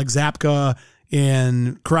thinking like Zapka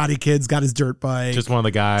in Karate Kid's got his dirt bike. Just one of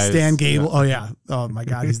the guys. Stan Gable. Yeah. Oh yeah. Oh my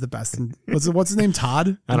God, he's the best. And what's his name?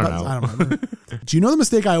 Todd? I don't know. I don't remember. Do you know the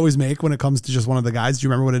mistake I always make when it comes to just one of the guys? Do you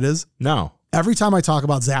remember what it is? No. Every time I talk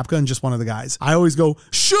about Zapka and just one of the guys, I always go,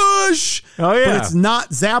 shush. Oh, yeah. But it's not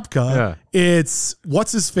Zapka. Yeah. It's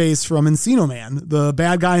what's his face from Encino Man, the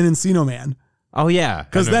bad guy in Encino Man. Oh, yeah.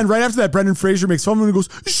 Because then right after that, Brendan Fraser makes fun of him and goes,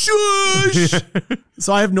 shush.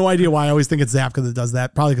 So I have no idea why I always think it's Zapka that does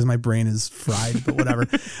that. Probably because my brain is fried, but whatever.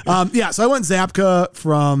 So I went Zapka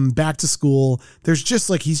from Back to School. There's just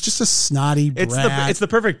like, he's just a snotty brat. It's the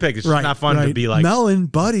perfect pick. It's just not fun to be like. Melon,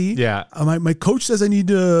 buddy. Yeah. My coach says I need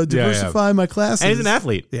to diversify my classes. And he's an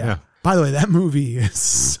athlete. Yeah. By the way, that movie is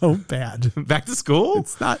so bad. Back to School?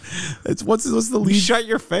 It's not. It's what's the lead? Shut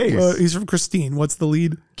your face. He's from Christine. What's the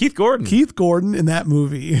lead? Keith Gordon. Keith Gordon in that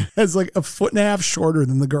movie has like a foot and a half shorter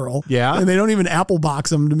than the girl. Yeah. And they don't even apple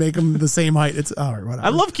box him to make him the same height. It's all right, whatever. I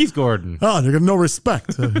love Keith Gordon. Oh, they're got no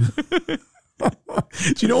respect.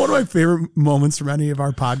 Do you know one of my favorite moments from any of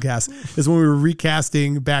our podcasts is when we were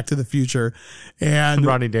recasting Back to the Future and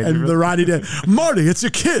Rodney Dangerfield. and the Rodney Marty, it's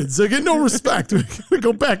your kids. They get no respect. We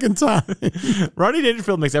go back in time. Rodney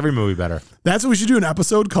Dangerfield makes every movie better. That's what we should do, an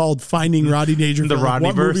episode called Finding Rodney Dangerfield. The Rodneyverse.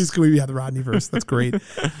 What movies can we? Yeah, the Rodneyverse. That's great.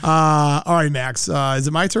 All right, Max. Is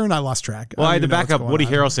it my turn? I lost track. Well, I had to don't even know back what's up Woody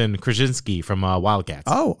going on. Harrelson Krasinski from Wildcats.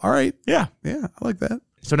 Oh, all right. Yeah. Yeah, I like that.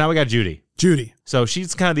 So now we got Judy. Judy. So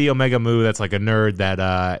she's kind of the Omega Moo that's like a nerd that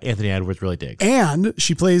Anthony Edwards really digs. And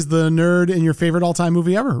she plays the nerd in your favorite all-time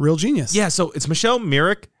movie ever, Real Genius. Yeah, so it's Michelle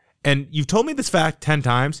Myrick, and you've told me this fact 10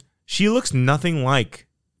 times. She looks nothing like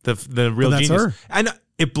the real that's genius. her. I know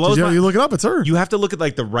it blows. You look it up. It's her. You have to look at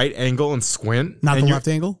like the right angle and squint, Not and the left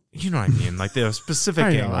angle. You know what I mean? Like the specific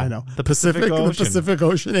angle. I know. The Pacific Ocean. The Pacific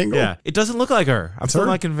Ocean angle. Yeah, it doesn't look like her. I'm still her.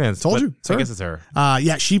 not convinced. Told but you. It's I her. guess it's her.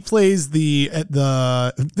 Yeah, she plays the.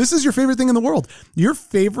 This is your favorite thing in the world. Your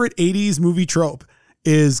favorite '80s movie trope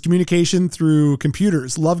is communication through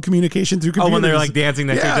computers. Love communication through computers. Oh, when they're like dancing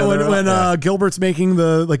next to each Yeah, other. when Gilbert's making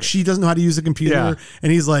she doesn't know how to use a computer, Yeah.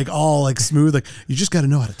 and he's like all like smooth, like you just got to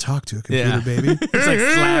know how to talk to a computer, baby. It's like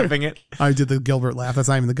slapping it. I did the Gilbert laugh. That's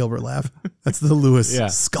not even the Gilbert laugh. That's the Lewis Yeah.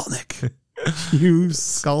 Skolnick. You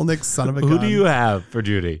Skolnick son of a gun. Who do you have for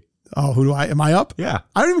Judy? Oh, who do I? Am I up? Yeah,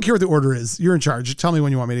 I don't even care what the order is. You're in charge. Tell me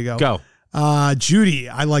when you want me to go. go. Judy.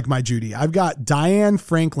 I like my Judy. I've got Diane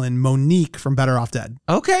Franklin, Monique from Better Off Dead.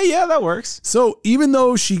 Okay, yeah, that works. So even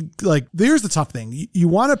though here's the tough thing. You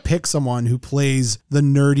want to pick someone who plays the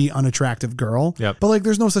nerdy, unattractive girl. Yep. But like,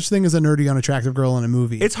 there's no such thing as a nerdy, unattractive girl in a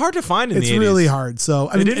movie. It's hard to find in the 80s. It's really hard. So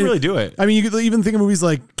I They mean, didn't really do it. I mean, you could even think of movies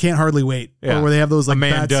like Can't Hardly Wait, Yeah. or where they have those like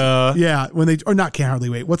Amanda. bets. Yeah, or not Can't Hardly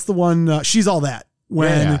Wait. What's the one? She's All That.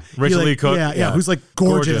 Yeah. Rachel he, Lee Cook. Yeah, who's like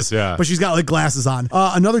gorgeous, Gorgeous, yeah. but she's got like glasses on.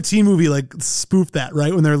 Another teen movie like spoofed that,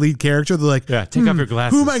 right? When their lead character, they're like, Yeah, take off your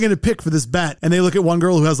glasses. Who am I going to pick for this bet? And they look at one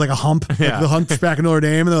girl who has like a hump, like Yeah. the Hunchback of Notre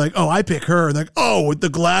Dame, and they're like, oh, I pick her. And they're like, oh, with the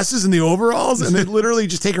glasses and the overalls, and they literally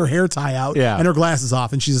just take her hair tie out Yeah. and her glasses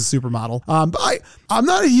off, and she's a supermodel. But I'm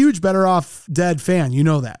not a huge Better Off Dead fan. You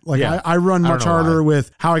know that. Like Yeah. I run I don't much know harder why.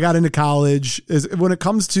 with how I got into college. Is when it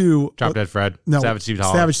comes to Drop Dead Fred. no, Savage Steve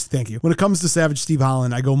Holland. Savage, thank you. When it comes to Savage Steve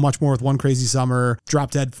Holland, I go much more with One Crazy Summer,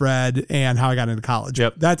 Drop Dead Fred, and How I Got Into College.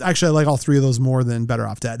 Yep. That's actually, I like all three of those more than Better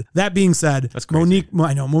Off Dead. That being said, That's crazy. Monique,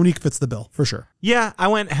 I know Monique fits the bill for sure. Yeah, I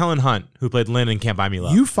went Helen Hunt, who played Lynn in Can't Buy Me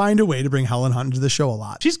Love. You find a way to bring Helen Hunt into the show a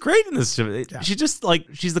lot. She's great in this show. She's just like,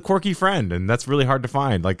 she's the quirky friend, and that's really hard to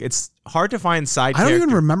find. Like, it's hard to find side I don't characters.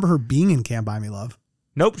 even remember her being in Can't Buy Me Love.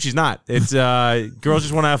 Nope, she's not. It's girls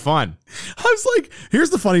just want to have fun. I was like, here's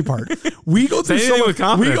the funny part. We go through Say so anything much. with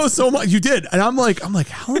confidence. We go so much. You did, and I'm like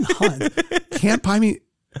Helen Hunt Can't Buy Me.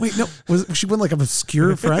 Wait, no, was she went like an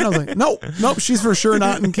obscure friend? I was like, nope, she's for sure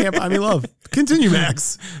not in Can't Buy Me Love. Continue,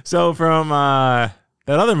 Max. So from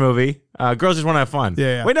that other movie, Girls Just Want to Have Fun.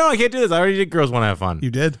 Yeah. Wait, no, I can't do this. I already did Girls Want to Have Fun.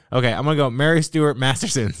 You did. Okay, I'm going to go Mary Stuart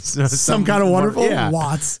Masterson. Some kind of wonderful. Yeah.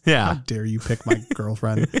 Watts. Yeah. How dare you pick my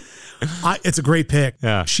girlfriend? It's a great pick.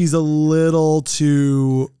 Yeah. She's a little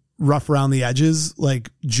too rough around the edges.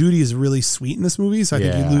 Like Judy is really sweet in this movie, so I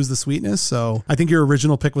think Yeah. you lose the sweetness. So I think your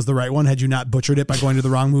original pick was the right one had you not butchered it by going to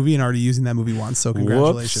the wrong movie and already using that movie once. So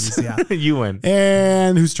congratulations. Whoops. Yeah. You win.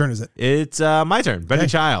 And whose turn is it? It's my turn. Betty Okay.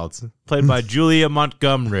 Childs, played by Julia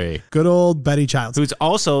Montgomery, Good old Betty Childs. who's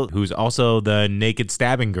also the naked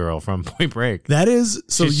stabbing girl from Point Break. That is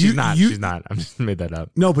so she's not. She's not. I just made that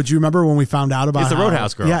up. No, but you remember when we found out about It's the how-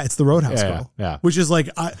 Roadhouse girl. Yeah, it's the Roadhouse Yeah, girl. yeah. Which is like,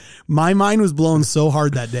 my mind was blown so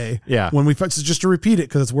hard that day. Yeah. When so just to repeat it,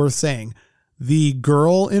 because it's worth saying, the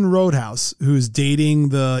girl in Roadhouse who's dating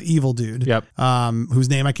the evil dude. Yep. Whose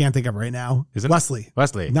name I can't think of right now. Is it? Wesley.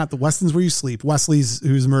 Wesley. Not the Weston's where you sleep. Wesley's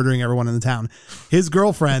who's murdering everyone in the town. His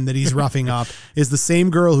girlfriend that he's roughing up is the same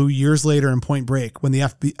girl who years later in Point Break, when the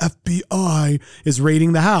FBI is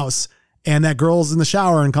raiding the house, and that girl's in the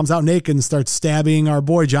shower and comes out naked and starts stabbing our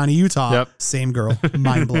boy Johnny Utah. Yep. Same girl.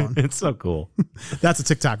 Mind blown. It's so cool. That's a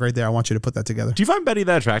TikTok right there. I want you to put that together. Do you find Betty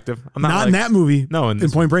that attractive? I'm Not in that movie. No, in in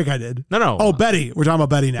this Point Break I did. No. Oh, Betty. We're talking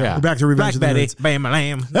about Betty now. Yeah. We're back to Revenge Black of the Betty. Nerds. Bam a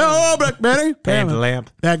lamb. Oh, Black Betty. Bam the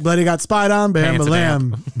lamp. Black Betty got spied on. Bam, Pants a are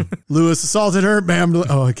lamb. Lewis assaulted her. Bam.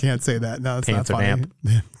 Oh, I can't say that. No, it's Pants not are funny.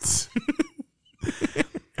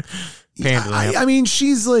 Pam the lamp. I mean,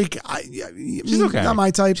 she's like, She's okay. Not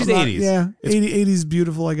my type. She's I'm not- 80s. Yeah, 80s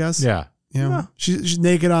beautiful, I guess. Yeah. You know, she's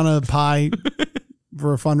naked on a pie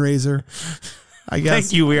for a fundraiser. I guess.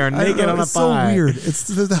 Thank you. We are I don't naked know, on a it's pie. so weird. It's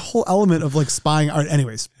the whole element of like spying. All right,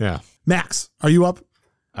 anyways, Yeah. Max, are you up?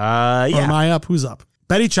 Or am Yeah. I up? Who's up?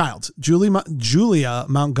 Betty Childs, Julia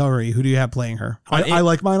Montgomery. Who do you have playing her? I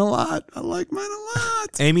like mine a lot. I like mine a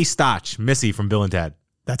lot. Amy Stotch, Missy from Bill and Ted.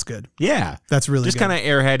 That's good. Yeah. That's really Just good. kind of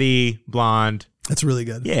airheady, blonde. That's really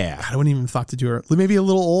good. Yeah. God, I wouldn't even thought to do her. Maybe a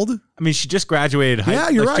little old. I mean, she just graduated high Yeah,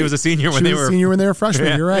 you're like right. She was a senior when She they was were. a senior when they were freshmen.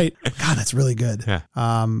 Yeah. You're right. God, that's really good. Yeah.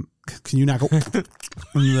 Can you not go on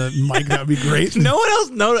the mic? That would be great. No one else.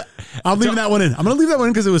 No. I'm leaving that one in. I'm going to leave that one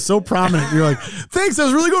in because it was so prominent. You're like, thanks. That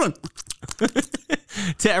was really good.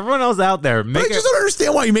 To everyone else out there, I make just don't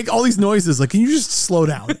understand why you make all these noises. Like, can you just slow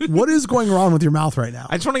down? What is going wrong with your mouth right now?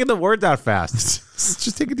 I just want to get the words out fast.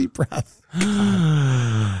 Just take a deep breath.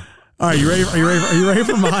 All right, you ready? Are you ready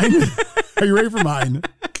for mine? Are you ready for mine?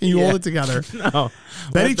 Can you hold it together? No.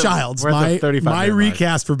 Betty Childs. we're at the 35 My minute mark.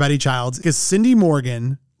 recast for Betty Childs is Cindy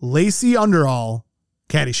Morgan, Lacey Underall,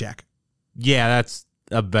 Caddyshack. Yeah, that's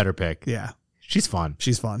a better pick. Yeah. She's fun.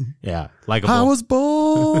 She's fun. Yeah, likable. I was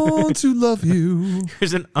born to love you.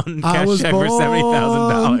 Here's an I uncashed was check for born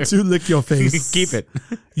 $70,000. to lick your face. Keep it.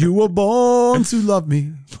 You were born to love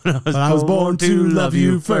me, but I was born to love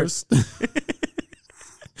you first.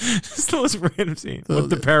 It's the most random scene with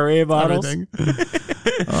the Perrier bottles. Everything.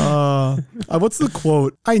 What's the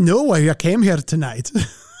quote? I know why I came here tonight.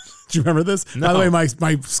 Do you remember this? No. By the way,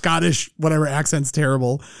 my Scottish whatever accent's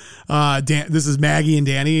terrible. This is Maggie and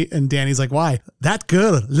Danny, and Danny's like, why? That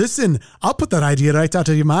girl, listen, I'll put that idea right out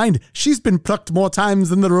of your mind. She's been plucked more times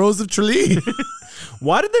than the Rose of Tralee.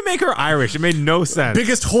 Why did they make her Irish? It made no sense.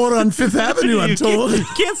 Biggest whore on Fifth Avenue, I'm told. You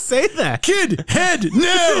can't say that. Kid, head,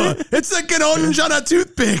 no. It's like an orange on a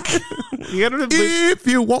toothpick. You gotta If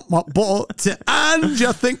you want my ball to and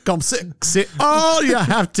you think I'm sexy, all you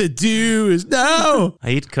have to do is know.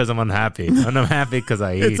 I eat because I'm unhappy. And I'm happy because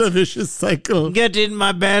I eat. It's a vicious cycle. Get in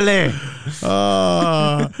my belly.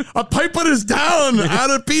 A piper is down.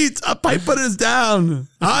 I repeat, a piper is down.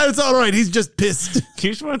 It's all right. He's just pissed.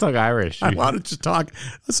 You just want to talk Irish. I wanted to talk.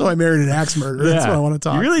 So I married an axe murderer. That's what I want to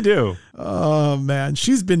talk. You really do. Oh, man.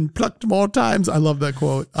 She's been plucked more times. I love that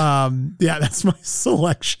quote. Yeah, that's my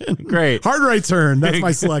selection. Great. Hard right turn. That's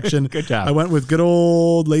my selection. Good job. I went with good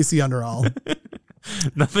old Lacey Underall.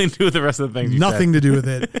 Nothing to do with the rest of the things you Nothing to do with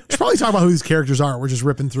it. Should probably talk about who these characters are. We're just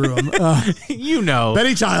ripping through them. said. You know.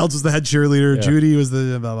 Betty Childs was the head cheerleader. Yeah. Judy was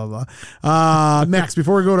the blah, blah, blah. Max,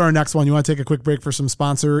 before we go to our next one, you want to take a quick break for some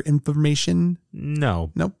sponsor information?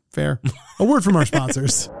 No. Nope. Fair. A word from our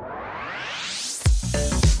sponsors.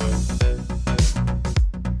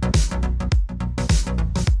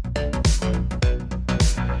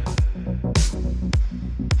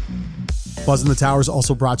 Buzz in the Tower is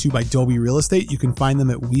also brought to you by Dobie Real Estate. You can find them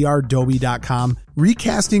at wearedobie.com.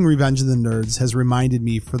 Recasting Revenge of the Nerds has reminded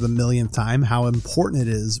me for the millionth time how important it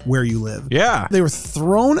is where you live. Yeah. They were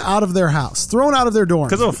thrown out of their house, thrown out of their dorm.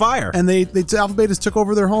 Because of a fire. And Alpha Betas took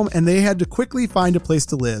over their home and they had to quickly find a place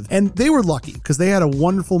to live. And they were lucky because they had a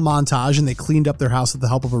wonderful montage and they cleaned up their house with the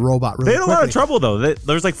help of a robot really They had a lot of trouble, though.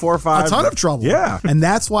 There's like 4 or 5. A ton of trouble. Yeah. And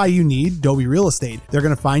that's why you need Dobie Real Estate. They're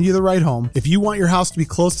going to find you the right home. If you want your house to be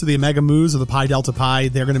close to the Omega Moose or the Pi Delta Pi,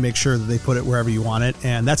 they're going to make sure that they put it wherever you want it.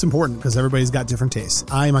 And that's important because everybody's got different tastes.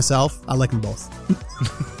 I like them both.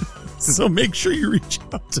 So make sure you reach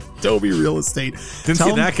out to Dobie Real Estate. Didn't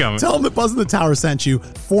see that coming. Tell them that Buzz in the Tower sent you.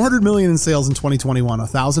 $400 million in sales in 2021,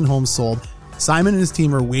 1,000 homes sold. Simon and his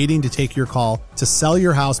team are waiting to take your call to sell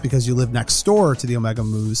your house because you live next door to the Omega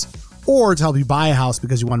Moose, or to help you buy a house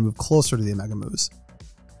because you want to move closer to the Omega Moose.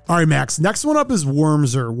 All right, Max. Next one up is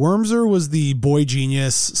Wormser. Wormser was the boy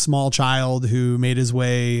genius, small child who made his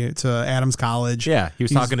way to Adams College. Yeah,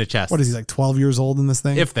 he's talking to Chess. What is he, like 12 years old in this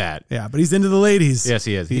thing? If that. Yeah, but he's into the ladies. Yes,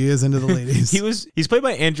 he is. He is into the ladies. He's played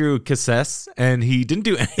by Andrew Cassese, and he didn't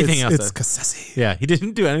do anything else. It's Cassese. Yeah, he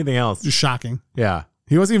didn't do anything else. Just shocking. Yeah.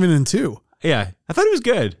 He wasn't even in 2. Yeah. I thought he was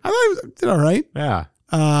good. I thought he did all right. Yeah.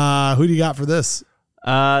 Who do you got for this?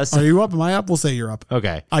 Are you up? Am I up? We'll say you're up.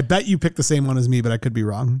 Okay. I bet you picked the same one as me, but I could be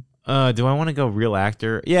wrong. Do I want to go real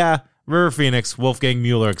actor? Yeah. River Phoenix, Wolfgang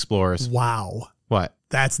Mueller Explorers. Wow. What?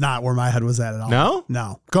 That's not where my head was at all. No?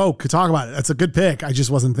 No. Go. Could talk about it. That's a good pick. I just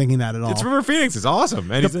wasn't thinking that at all. It's River Phoenix. It's awesome.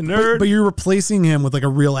 And he's a nerd. But you're replacing him with like a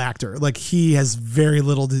real actor. Like he has very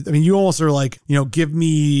little you almost are like, give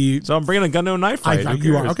me. So I'm bringing a gun to a knife fight.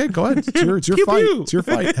 You are. Okay, go ahead. It's your Pew, fight. pew. It's your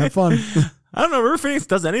fight. Have fun. I don't know. River Phoenix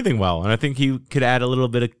does anything well, and I think he could add a little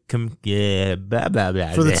bit of blah blah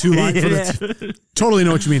blah For the 2 lines. Totally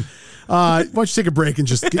know what you mean. Why don't you take a break and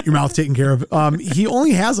just get your mouth taken care of? He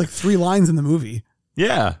only has like 3 lines in the movie.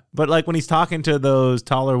 Yeah, but like when he's talking to those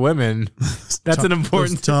taller women, that's an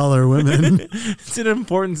important Those taller women. It's an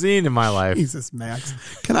important scene in my life. Jesus, Max.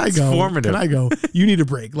 Can I go? Formative. Can I go? You need a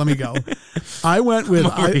break. Let me go. I went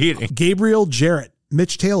with Gabriel Jarrett,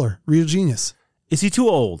 Mitch Taylor, Real Genius. Is he too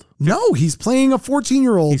old? No, he's playing a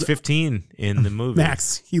 14-year-old. He's 15 in the movie.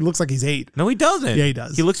 Max, he looks like he's 8. No, he doesn't. Yeah, he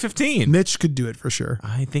does. He looks 15. Mitch could do it for sure.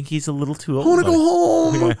 I think he's a little too old. I want to go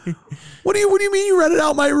home. What do you mean you rented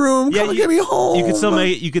out my room? Come and get me home. You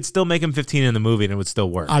could still make him 15 in the movie and it would still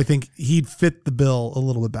work. I think he'd fit the bill a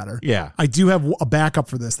little bit better. Yeah. I do have a backup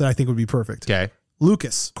for this that I think would be perfect. Okay.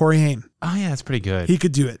 Lucas, Corey Haim. Oh yeah, that's pretty good. He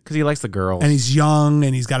could do it because he likes the girls, and he's young,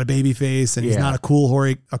 and he's got a baby face, and he's not a cool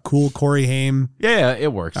Corey Haim. Yeah,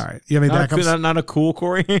 it works. All right, you have any backups? Not a cool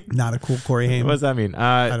Corey Haim. Not a cool Corey Haim. What does that mean?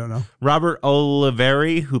 I don't know. Robert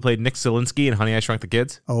Oliveri, who played Nick Zielinski in Honey, I Shrunk the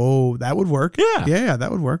Kids. Oh, that would work. Yeah,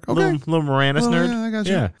 that would work. Okay, little Moranis nerd. Yeah, I got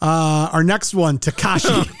you. Yeah. Our next one,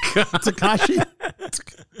 Takashi. Takashi.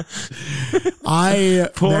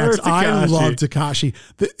 Poor Max, I Tekashi. love Tekashi.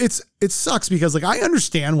 It sucks because like I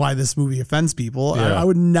understand why this movie offends people. Yeah. I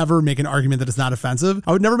would never make an argument that it's not offensive.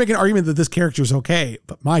 I would never make an argument that this character is okay.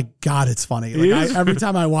 But my God, it's funny. Like every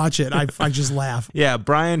time I watch it, I just laugh. Yeah,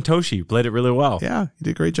 Brian Toshi played it really well. Yeah, he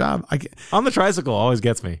did a great job. On the tricycle always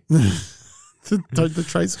gets me. The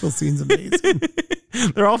tricycle scene's amazing.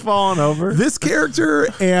 They're all falling over. This character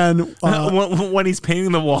and when he's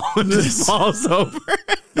painting the wall and just falls over.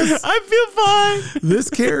 I feel fine. this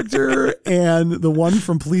character and the one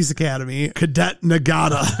from Police Academy, Cadet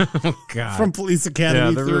Nagata Oh, God. from Police Academy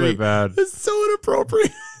Yeah, they're 3. really bad. It's so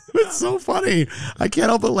inappropriate. It's so funny. I can't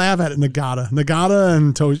help but laugh at it. Nagata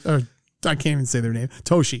and Toshi. I can't even say their name.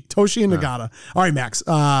 Toshi and Nagata. All right, Max.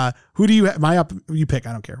 Who do you have? My up? You pick.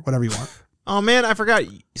 I don't care. Whatever you want. Oh, man, I forgot.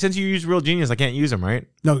 Since you use Real Genius, I can't use him, right?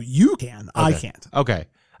 No, you can. Okay. I can't. Okay.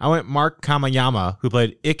 I went Mark Kamayama, who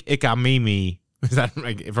played Ikamimi. Is that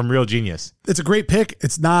like, from Real Genius? It's a great pick.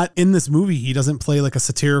 It's not in this movie. He doesn't play like a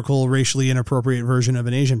satirical, racially inappropriate version of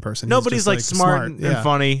an Asian person. No, but he's just, like smart and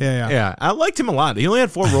funny. Yeah. I liked him a lot. He only had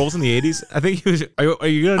 4 roles in the 80s. I think he was. Are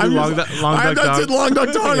you gonna do Long Duck Dong? Long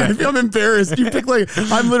Duck Dong. I feel I'm embarrassed. You pick like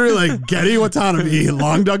I'm literally like Getty Watanabe,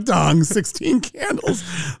 Long Duck Dong, 16 Candles.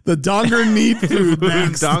 The Donger need food,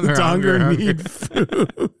 Max. The Donger need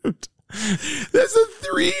food. That's the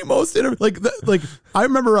 3 most I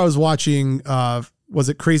remember I was watching was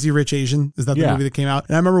it Crazy Rich Asian? Is that the movie that came out?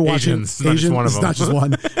 And I remember watching Asians, not just one of them. Not just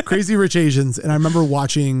one. Crazy Rich Asians. And I remember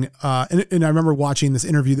watching and I remember watching this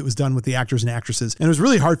interview that was done with the actors and actresses. And it was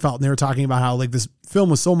really heartfelt. And they were talking about how like this film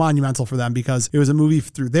was so monumental for them because it was a movie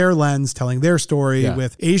through their lens, telling their story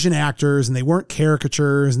with Asian actors, and they weren't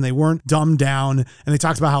caricatures and they weren't dumbed down. And they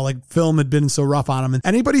talked about how like film had been so rough on them. And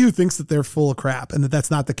anybody who thinks that they're full of crap and that that's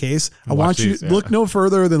not the case, I want you to look no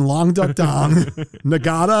further than Long Duck Dong,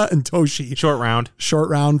 Nagata, and Toshi. Short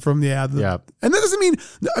round from And that doesn't mean,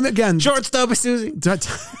 again, short stubby Susie.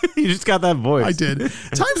 You just got that voice. I did.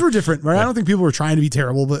 Times were different, right? I don't think people were trying to be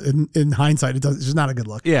terrible, but in hindsight, it's just not a good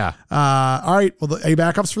look. Yeah. All right. Well, any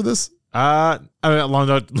backups for this? Long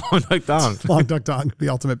Duck Dong. Long Duck Dong, the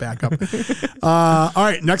ultimate backup. All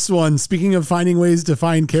right, next one. Speaking of finding ways to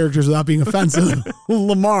find characters without being offensive,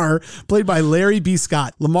 Lamar, played by Larry B.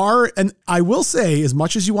 Scott. Lamar, and I will say, as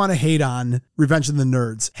much as you want to hate on Revenge of the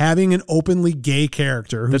Nerds, having an openly gay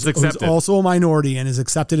character who's also a minority and is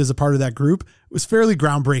accepted as a part of that group was fairly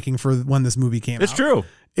groundbreaking for when this movie came out. It's true.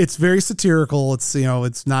 It's very satirical. It's,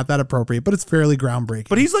 it's not that appropriate, but it's fairly groundbreaking.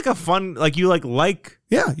 But he's like a fun, like you like.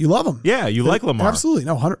 Yeah, you love him. Yeah, you like Lamar. Absolutely.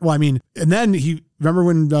 No, well, I mean, and then remember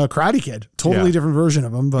when Karate Kid, totally different version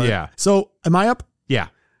of him. But yeah. So am I up? Yeah.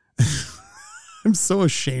 I'm so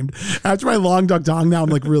ashamed. After my Long Duck Dong, now I'm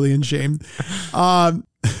like really ashamed.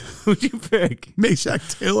 Who'd you pick?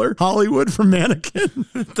 Meshack Taylor, Hollywood from Mannequin.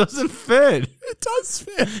 It doesn't fit. It does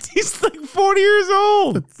fit. He's like 40 years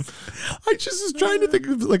old. I just was trying to think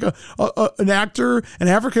of like an actor, an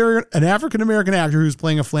African American actor who's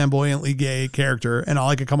playing a flamboyantly gay character, and all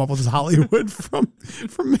I could come up with is Hollywood from.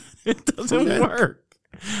 It doesn't work.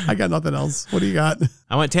 I got nothing else. What do you got?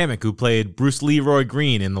 I went Tamik, who played Bruce Leroy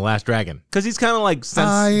Green in The Last Dragon. Because he's kind of like...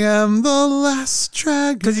 I am the last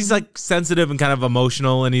dragon. Because he's like sensitive and kind of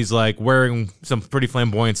emotional, and he's like wearing some pretty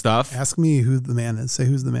flamboyant stuff. Ask me who the man is. Say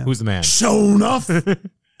who's the man. Who's the man? Show enough.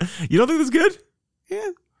 You don't think that's good?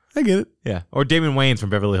 Yeah, I get it. Yeah. Or Damon Wayans from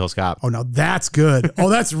Beverly Hills Cop. Oh, no, that's good. Oh,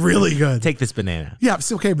 that's really good. Take this banana. Yeah,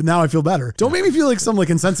 it's okay, but now I feel better. Don't make me feel like some like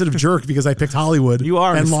insensitive jerk because I picked Hollywood. You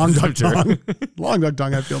are and Long Duck jerk. Dong. Long Duck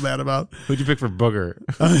Dong, I feel bad about. Who'd you pick for Booger?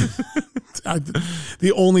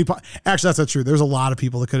 The only actually, that's not true. There's a lot of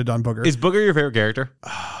people that could have done Booger. Is Booger your favorite character?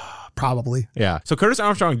 Probably. Yeah. So Curtis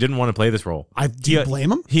Armstrong didn't want to play this role. Do you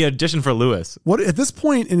blame him? He auditioned for Lewis. What at this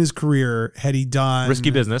point in his career had he done? Risky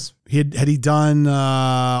Business. Had he done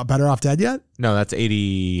Better Off Dead yet? No, that's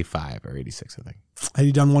 85 or 86, I think. Had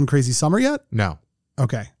he done One Crazy Summer yet? No.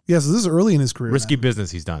 Okay. Yeah, so this is early in his career. Risky Business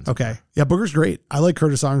he's done. Okay. Yeah, Booger's great. I like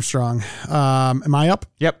Curtis Armstrong. Am I up?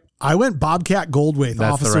 Yep. I went Bobcat Goldthwait,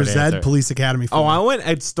 That's Officer the right Zed, answer. Police Academy. Oh, I went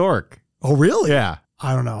Ed Stork. Oh, really? Yeah.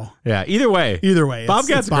 I don't know. Yeah. Either way.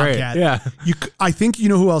 Bobcat's Bobcat. Great. Yeah. I think you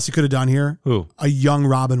know who else you could have done here? Who? A young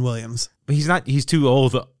Robin Williams. But he's not. He's too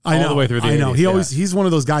old. All the way through the 80s. I know. He's one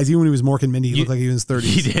of those guys. Even when he was Mork and Mindy, he looked like he was in his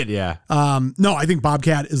 30s. He did. Yeah. No, I think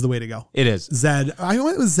Bobcat is the way to go. It is. Zed. I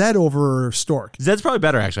went with Zed over Stork. Zed's probably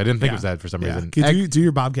better. Actually, I didn't think of Zed for some reason. Do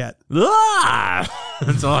your Bobcat.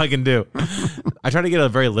 That's all I can do. I tried to get a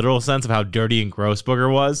very literal sense of how dirty and gross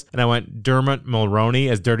Booger was, and I went Dermot Mulroney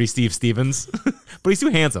as Dirty Steve Stevens, but he's too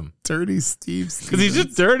handsome. Dirty Steve Stevens. Because he's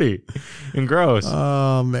just dirty and gross.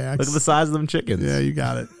 Oh, Max. Look at the size of them chickens. Yeah, you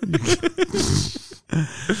got it.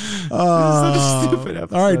 Such a stupid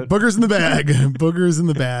episode. All right, boogers in the bag. Boogers in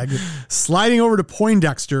the bag. Sliding over to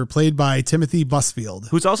Poindexter, played by Timothy Busfield.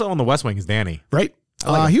 Who's also on The West Wing is Danny. Right?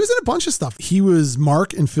 He was in a bunch of stuff. He was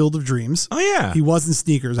Mark in Field of Dreams. Oh, yeah. He was in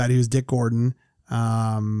Sneakers. He was Dick Gordon.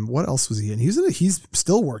 What else was he in? He's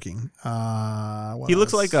still working. He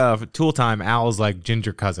looks like Tool Time Al's like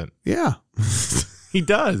ginger cousin. Yeah. He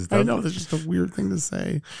does. I know. That's just a weird thing to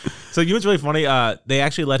say. So you know what's really funny? They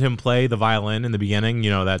actually let him play the violin in the beginning,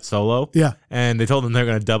 that solo. Yeah. And they told him they're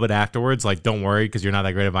going to dub it afterwards. Like, don't worry, because you're not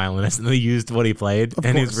that great a violinist. And they used what he played. Of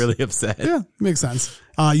and he course. was really upset. Yeah, makes sense.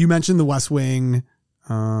 You mentioned The West Wing.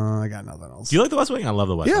 I got nothing else. Do you like The West Wing? I love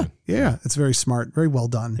The West Wing. Yeah. It's very smart. Very well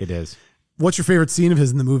done. It is. What's your favorite scene of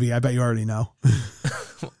his in the movie? I bet you already know.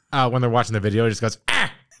 When they're watching the video, it just goes,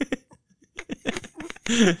 ah!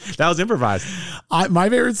 That was improvised. My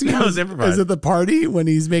favorite scene was improvised. is at the party when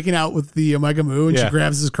he's making out with the Omega Moo and she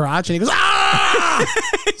grabs his crotch and he goes, ah!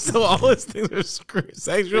 So all his things are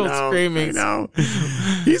sexual screaming. I know.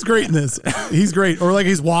 He's great in this. He's great. Or like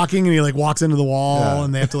he's walking and he like walks into the wall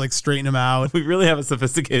and they have to like straighten him out. We really have a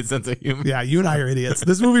sophisticated sense of humor. Yeah, you and I are idiots.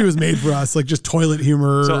 This movie was made for us, like just toilet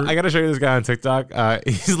humor. So I got to show you this guy on TikTok.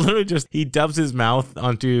 He's literally he dubs his mouth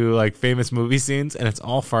onto like famous movie scenes and it's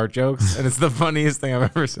all fart jokes. And it's the funniest thing I've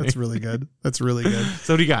ever seen. That's really good. That's really good.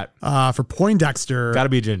 So what do you got? For Poindexter. Got to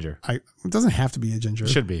be a ginger. It doesn't have to be a ginger.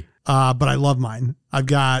 Should be. But I love mine. I've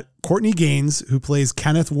got Courtney Gaines, who plays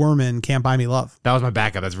Kenneth Worman, Can't Buy Me Love. That was my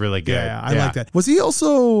backup. That's really good. Yeah, I like that. Was he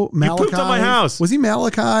also Malachi? He pooped on my house. Was he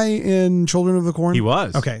Malachi in Children of the Corn? He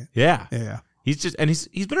was. Okay. Yeah. Yeah. He's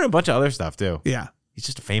he's been in a bunch of other stuff too. Yeah. He's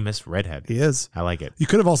just a famous redhead. He is. I like it. You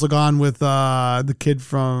could have also gone with the kid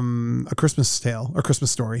from A Christmas Tale or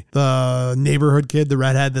Christmas Story. The neighborhood kid, the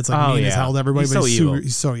redhead that's like mean as hell to everybody. He's but so evil.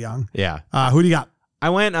 he's so young. Yeah. Who do you got? I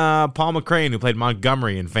went Paul McCrane, who played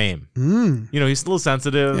Montgomery in Fame. He's a little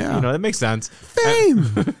sensitive. Yeah. That makes sense.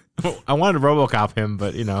 Fame. I wanted to RoboCop him,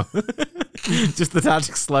 but just the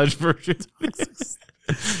Toxic Sludge version.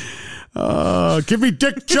 Give me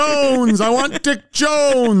Dick Jones. I want Dick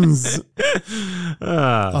Jones.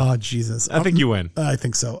 Oh, Jesus. I think you win. I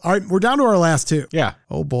think so. All right, we're down to our last two. Yeah.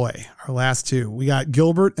 Oh, boy. Our last two. We got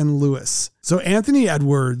Gilbert and Lewis. So Anthony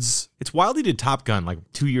Edwards. It's wild he did Top Gun like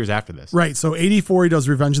 2 years after this. Right. So 84, he does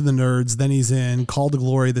Revenge of the Nerds. Then he's in Call to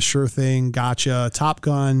Glory, The Sure Thing, Gotcha, Top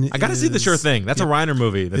Gun. I got to see The Sure Thing. That's a Reiner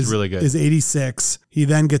movie. That's really good. Is 86. He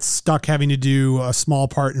then gets stuck having to do a small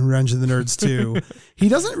part in Revenge of the Nerds 2. He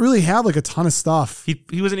doesn't really have like a ton of stuff.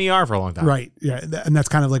 He was in ER for a long time. Right. Yeah. And that's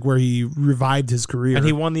kind of like where he revived his career. And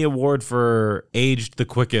he won the award for aged the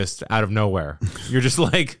quickest out of nowhere. You're just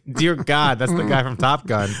like, dear God, that's the guy from Top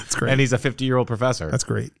Gun. That's great. And he's a 50-year-old professor. That's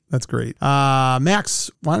great. That's great. Max,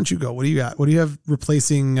 why don't you go? What do you got? What do you have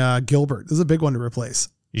replacing Gilbert? This is a big one to replace.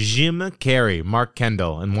 Jim Carrey, Mark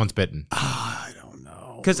Kendall, and Once Bitten. I don't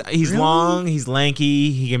know. Because he's long, he's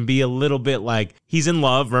lanky, he can be a little bit like, he's in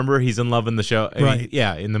love. Remember, he's in love in the show. Right.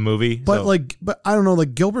 In the movie. But but I don't know,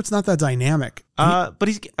 like Gilbert's not that dynamic. But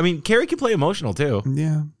Carrey can play emotional too.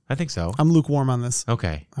 Yeah. I think so. I'm lukewarm on this.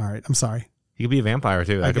 Okay. All right. I'm sorry. He could be a vampire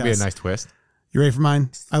too. That could be a nice twist. You ready for mine?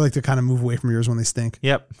 I like to kind of move away from yours when they stink.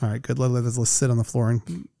 Yep. All right, good. Let's sit on the floor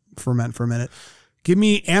and ferment for a minute. Give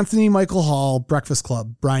me Anthony Michael Hall, Breakfast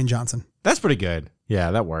Club, Brian Johnson. That's pretty good.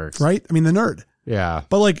 Yeah, that works. Right? I mean, the nerd. Yeah.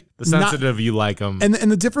 But like the sensitive, you like him. And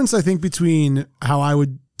the difference, I think, between how I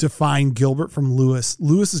would define Gilbert from Lewis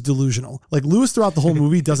is delusional. Like Lewis throughout the whole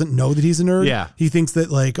movie doesn't know that he's a nerd. Yeah. He thinks that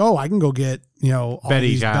like, oh, I can go get, all Betty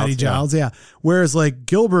these Giles, Betty Giles. Yeah. Whereas like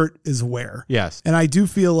Gilbert is aware. Yes. And I do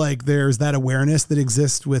feel like there's that awareness that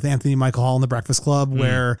exists with Anthony Michael Hall in The Breakfast Club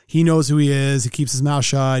where he knows who he is. He keeps his mouth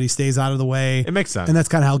shut. He stays out of the way. It makes sense. And that's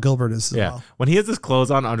kind of how Gilbert is as well. When he has his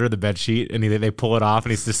clothes on under the bed sheet and they pull it off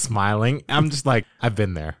and he's just smiling, I'm just like, I've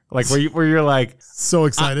been there. Like where you're like so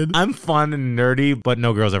excited. I'm fun and nerdy, but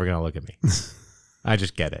no girl's ever going to look at me. I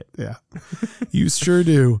just get it. Yeah. You sure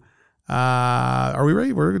do. Are we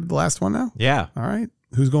ready? We're the last one now? Yeah. All right.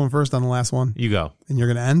 Who's going first on the last one? You go. And you're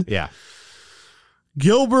going to end? Yeah.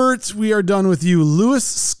 Gilbert, we are done with you. Louis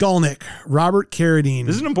Skolnick, Robert Carradine.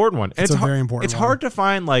 This is an important one. It's a very important It's one. hard to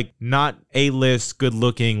find like not A-list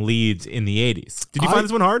good-looking leads in the 80s. Did you find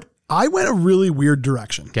this one hard? I went a really weird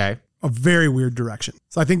direction. Okay. A very weird direction.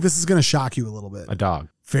 So I think this is going to shock you a little bit. A dog.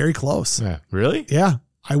 Very close. Yeah. Really? Yeah.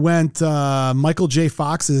 I went Michael J.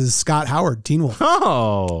 Fox's Scott Howard, Teen Wolf.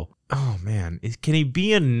 Oh man. Can he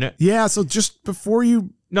be a... Yeah, so just before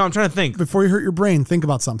you... No, I'm trying to think. Before you hurt your brain, think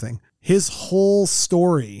about something. His whole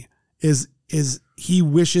story is he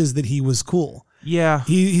wishes that he was cool. Yeah.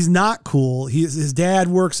 He's not cool. His dad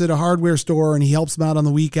works at a hardware store and he helps him out on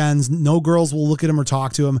the weekends. No girls will look at him or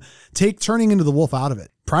talk to him. Take turning into the wolf out of it.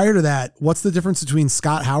 Prior to that, what's the difference between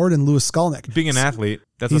Scott Howard and Louis Skolnick? Being an athlete.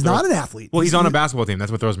 He's not an athlete. Well, he's on a basketball team.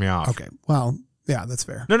 That's what throws me off. Okay. Well, yeah, that's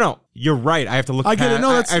fair. No, you're right. I have to look. I get it. No,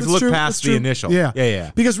 I have to look true. past the initial.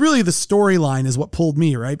 Yeah. Because really, the storyline is what pulled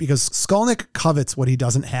me, right? Because Skolnick covets what he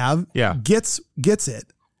doesn't have. Yeah. Gets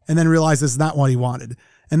it, and then realizes it's not what he wanted.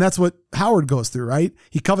 And that's what Howard goes through, right?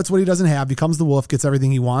 He covets what he doesn't have, becomes the wolf, gets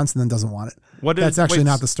everything he wants, and then doesn't want it. That's actually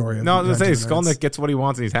not the story. No, I was going to say, Skolnick gets what he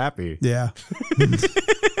wants and he's happy. Yeah.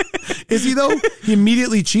 Is he, though? He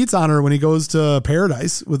immediately cheats on her when he goes to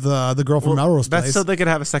Paradise with the girl from Melrose Place. That's so they could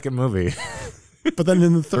have a second movie. But then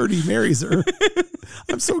in the third, he marries her.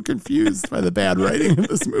 I'm so confused by the bad writing in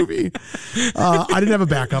this movie. I didn't have a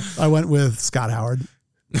backup. I went with Scott Howard.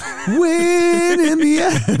 Win in the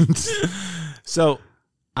end. So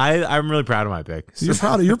I'm really proud of my pick. You're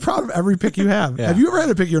proud of every pick you have. Yeah. Have you ever had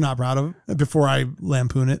a pick you're not proud of before I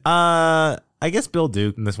lampoon it? I guess Bill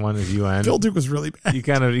Duke in this one is UN. Bill Duke was really bad. You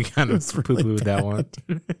kind of poo-pooed that one.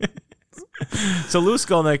 So Louis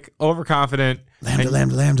Skolnick, overconfident.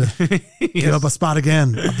 Lambda. Give up a spot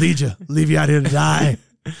again. I'll bleed you. Leave you out here to die.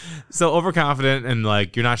 So overconfident and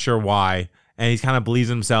like you're not sure why. And he kind of believes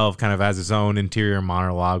in himself, kind of has his own interior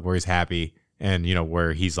monologue where he's happy and,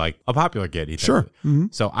 where he's like a popular kid. Sure. Mm-hmm.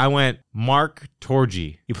 So I went Mark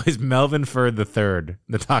Torgy. He plays Melvin Ferd III,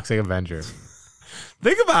 the Toxic Avenger.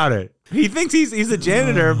 Think about it. He thinks he's a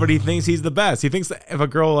janitor, but he thinks he's the best. He thinks that if a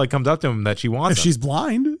girl like comes up to him that she wants him. She's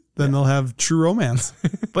blind, then they'll have true romance.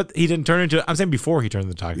 But he didn't turn into. I'm saying before he turned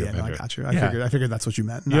into the Toxic Yeah, no, Avenger. I got you. I figured that's what you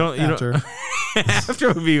meant.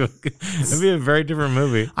 After would be a very different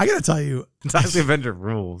movie. I gotta tell you, Toxic Avenger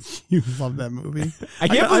rules. You love that movie.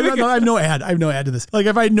 I have no ad. I have no ad to this. Like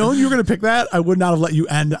if I'd known you were gonna pick that, I would not have let you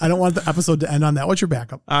end. I don't want the episode to end on that. What's your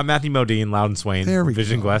backup? Matthew Modine, Loudon Swain, there we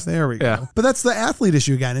Vision go. Quest. There we go. But that's the athlete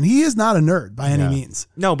issue again, and he is not a nerd by any means.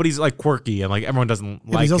 No, but he's like quirky and like everyone doesn't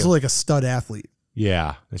like. He's also him. like a stud athlete.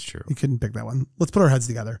 Yeah, that's true. You couldn't pick that one. Let's put our heads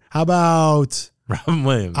together. How about Robin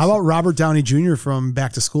Williams? How about Robert Downey Jr. from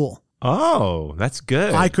Back to School? Oh, that's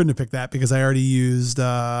good. I couldn't have picked that because I already used who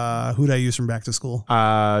did I use from Back to School?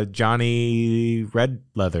 Johnny Red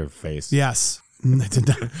Leatherface. Yes.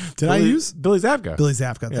 Did I use Billy Zabka? Billy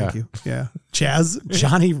Zabka, thank you. Yeah. Chaz,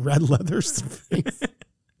 Johnny Red Leatherface.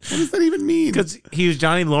 What does that even mean? Because he was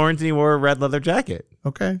Johnny Lawrence and he wore a red leather jacket.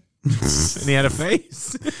 Okay. And he had a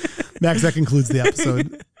face. Max, that concludes the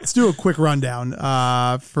episode. Let's do a quick rundown.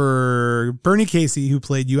 For Bernie Casey, who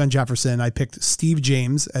played UN Jefferson, I picked Steve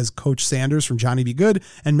James as Coach Sanders from Johnny Be Good.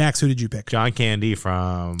 And Max, who did you pick? John Candy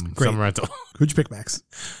from Summer Rental. Who'd you pick, Max?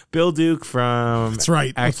 Bill Duke from... That's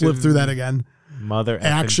right. Let's live through that again. Mother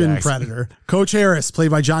Action Predator. Coach Harris, played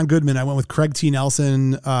by John Goodman. I went with Craig T.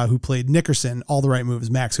 Nelson, who played Nickerson. All the right moves.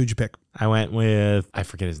 Max, who'd you pick? I went with, I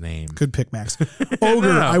forget his name. Good pick, Max.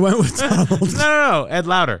 Ogre, I went with Donald. No. Ed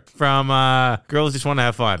Lauder from Girls Just Want to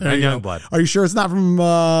Have Fun. And Youngblood. Are you sure it's not from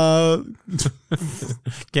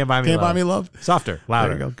Can't Buy Me Love? Softer,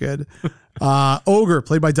 louder. There you go. Good. Ogre,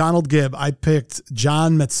 played by Donald Gibb. I picked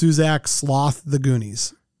John Matsuzak, Sloth, The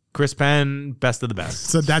Goonies. Chris Penn, best of the best.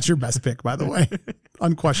 So that's your best pick, by the way.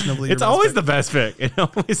 Unquestionably. It's always the best pick. It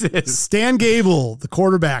always is. Stan Gable, the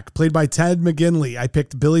quarterback, played by Ted McGinley. I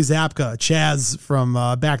picked Billy Zabka, Chaz from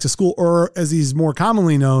Back to School, or as he's more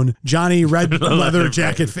commonly known, Johnny Red Leather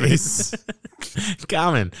Jacket Face.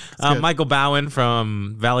 Common. Michael Bowen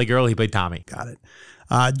from Valley Girl. He played Tommy. Got it.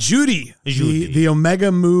 Judy. The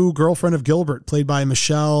Omega Mu girlfriend of Gilbert, played by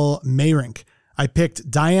Michelle Mayrink. I picked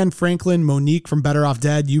Diane Franklin, Monique from Better Off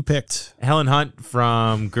Dead. You picked Helen Hunt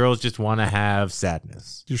from Girls Just Want to Have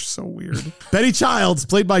Sadness. You're so weird. Betty Childs,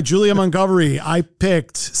 played by Julia Montgomery. I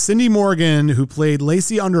picked Cindy Morgan, wwho played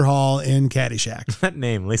Lacey Underhall in Caddyshack. That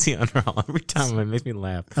name, Lacey Underhall, every time it makes me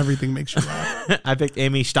laugh. Everything makes you laugh. I picked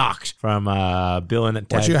Amy Stock from Bill and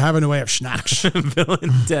Ted. What you have in the way of schnacks? Bill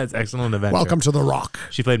and Ted's Excellent Adventure. Welcome to the Rock.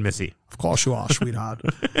 She played Missy. Of course you are, sweetheart.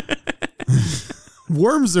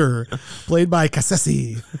 Wormser, played by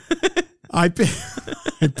Cassesi. I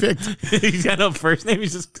picked. He's got no first name.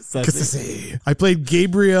 He's just Cassesi. I played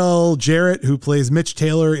Gabriel Jarrett, who plays Mitch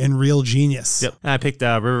Taylor in Real Genius. Yep. And I picked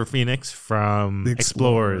River Phoenix from The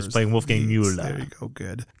Explorers, playing Wolfgang Mueller. There you go.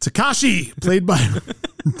 Good. Takashi, played by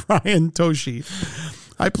Brian Toshi.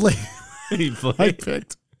 I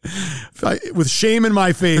picked. With shame in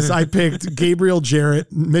my face, I picked Gabriel Jarrett.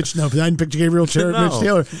 I didn't pick Gabriel Jarrett, Mitch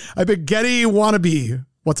Taylor. I picked Getty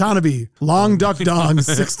Watanabe, Long Duck Dong,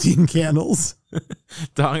 16 Candles.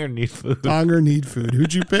 Donger Need Food. Donger Need Food.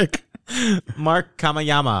 Who'd you pick? Mark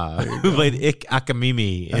Kamayama, who played Ik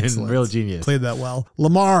Akamimi in Excellent. Real Genius. Played that well.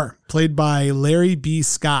 Lamar, played by Larry B.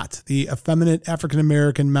 Scott, the effeminate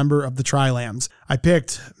African-American member of the Tri-Lambs. I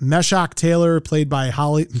picked Meshack Taylor,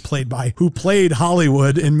 who played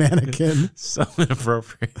Hollywood in Mannequin. So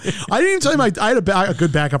inappropriate. I didn't even tell you I had a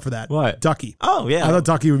good backup for that. What? Ducky. Oh, yeah. I thought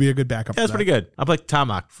Ducky would be a good backup Yeah, for that's that. pretty good. I picked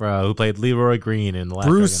Tamak, who played Leroy Green in The Last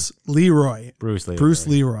Bruce Leroy. Dragon. Bruce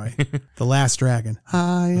Leroy. The Last Dragon.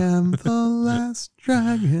 I am the last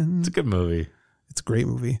dragon. It's a good movie. It's a great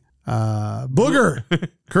movie. Booger.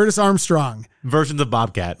 Curtis Armstrong. Versions of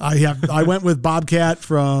Bobcat. I went with Bobcat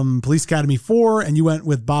from Police Academy 4, and you went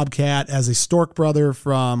with Bobcat as a Stork brother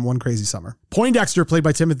from One Crazy Summer. Poindexter, played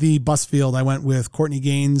by Timothy Busfield. I went with Courtney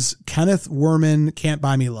Gaines. Kenneth Werman, Can't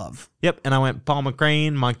Buy Me Love. Yep, and I went Paul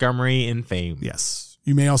McCrane, Montgomery in Fame. Yes.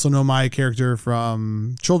 You may also know my character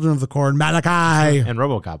from Children of the Corn, Malachi. And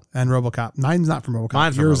RoboCop. And RoboCop. Mine's not from RoboCop.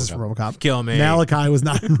 Mine's from Yours RoboCop. is from RoboCop. Kill me. Malachi was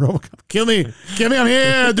not in RoboCop. Kill me, I'm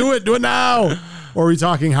here. Do it now. Or are we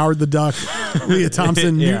talking Howard the Duck, Leah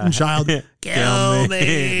Thompson, Yeah. Newton Child? Kill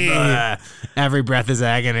me. Every breath is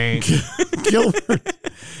agony.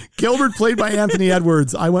 Gilbert, played by Anthony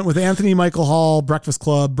Edwards. I went with Anthony Michael Hall, Breakfast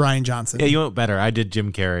Club, Brian Johnson. Yeah, you went better. I did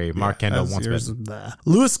Jim Carrey, Mark Kendall once bitten.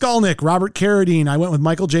 Louis Skolnick, Robert Carradine. I went with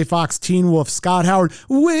Michael J. Fox, Teen Wolf, Scott Howard.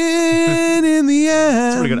 Win in the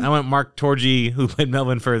end. Pretty good. I went Mark Torgy, who played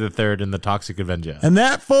Melvin Furr III in The Toxic Avenger. And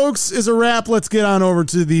that, folks, is a wrap. Let's get on over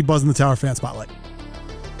to the Buzz in the Tower fan spotlight.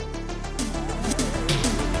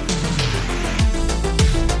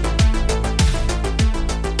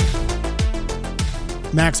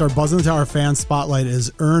 Max, our Buzz in the Tower fan spotlight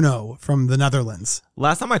is Erno from the Netherlands.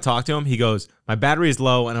 Last time I talked to him, he goes, my battery is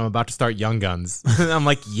low and I'm about to start Young Guns. I'm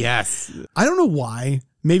like, yes. I don't know why.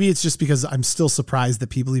 Maybe it's just because I'm still surprised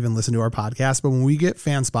that people even listen to our podcast. But when we get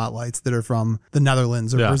fan spotlights that are from the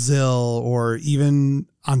Netherlands or Brazil or even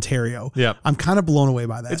Ontario, I'm kind of blown away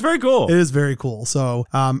by that. It's very cool. It is very cool. So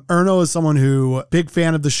Erno is someone who, big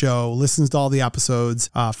fan of the show, listens to all the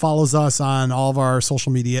episodes, follows us on all of our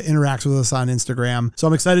social media, interacts with us on Instagram. So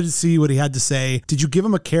I'm excited to see what he had to say. Did you give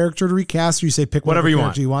him a character to recast, or you say pick whatever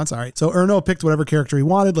character he wants? All right. So Erno picked whatever character he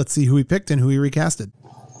wanted. Let's see who he picked and who he recasted.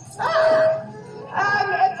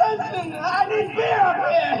 Attention! I need beer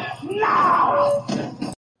up here! Now!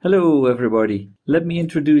 Hello everybody. Let me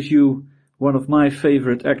introduce you one of my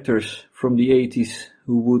favorite actors from the 80s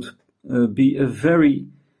who would be a very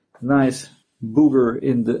nice booger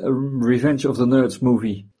in the Revenge of the Nerds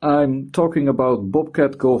movie. I'm talking about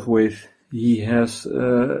Bobcat Goldthwait. He has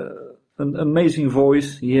an amazing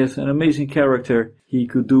voice. He has an amazing character. He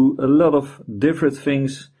could do a lot of different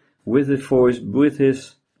things with his voice, with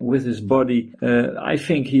his body. I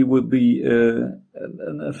think he would be a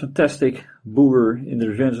fantastic booger in the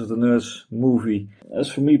Revenge of the Nerds movie.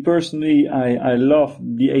 As for me personally, I love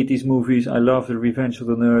the 80s movies. I love the Revenge of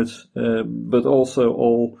the Nerds, but also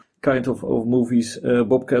all kinds of movies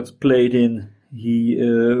Bobcat played in.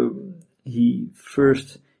 He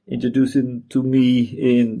first introduced him to me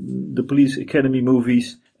in the Police Academy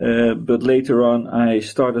movies, but later on I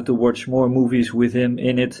started to watch more movies with him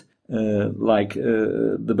in it. Like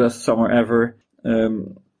The Best Summer Ever.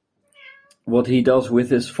 What he does with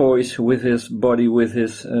his voice, with his body, with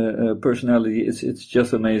his personality, it's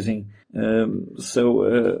just amazing. Once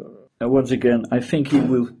again, I think he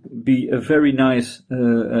will be a very nice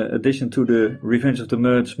addition to the Revenge of the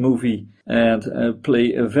Nerds movie and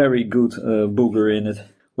play a very good booger in it.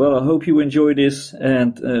 Well, I hope you enjoy this,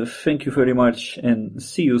 and thank you very much, and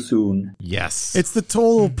see you soon. Yes. It's the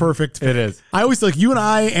total perfect pick. It is. I always like you and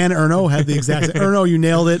I and Erno had the exact same. Erno, you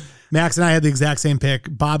nailed it. Max and I had the exact same pick.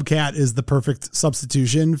 Bobcat is the perfect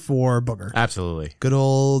substitution for Booger. Absolutely. Good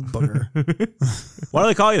old Booger. Why do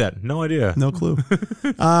they call you that? No idea. No clue.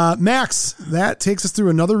 Max, that takes us through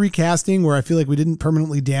another recasting where I feel like we didn't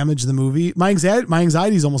permanently damage the movie. My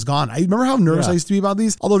anxiety is almost gone. I remember how nervous I used to be about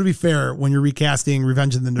these. Although to be fair, when you're recasting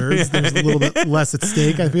Revenge of the Nerds, there's a little bit less at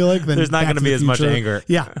stake, I feel like. Than there's not going to be as much anger.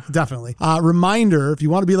 Yeah, definitely. Reminder, if you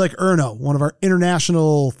want to be like Erno, one of our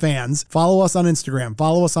international fans, follow us on Instagram,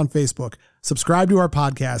 follow us on Facebook, subscribe to our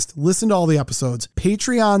podcast, listen to all the episodes,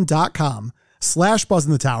 patreon.com/Buzz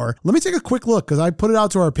in the Tower. Let me take a quick look because I put it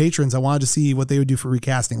out to our patrons. I wanted to see what they would do for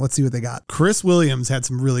recasting. Let's see what they got. Chris Williams had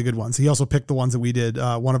some really good ones. He also picked the ones that we did,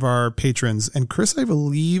 one of our patrons. And Chris, I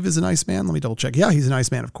believe, is an Iceman. Let me double check. Yeah, he's an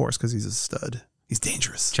Iceman, of course, because he's a stud. He's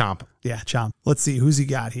dangerous. Chomp. Yeah, Chomp. Let's see. Who's he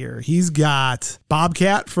got here? He's got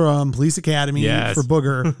Bobcat from Police Academy for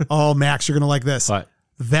Booger. Oh, Max, you're going to like this. What?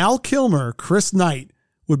 Val Kilmer, Chris Knight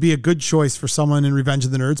would be a good choice for someone in Revenge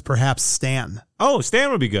of the Nerds, perhaps Stan. Oh, Stan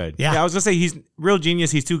would be good. Yeah. I was gonna say he's real genius.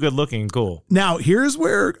 He's too good looking and cool. Now, here's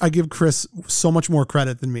where I give Chris so much more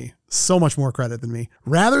credit than me. So much more credit than me.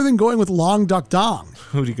 Rather than going with Long Duck Dong,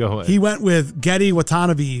 Who'd he go with? he went with Getty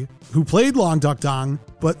Watanabe, who played Long Duck Dong,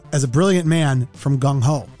 but as a brilliant man from Gung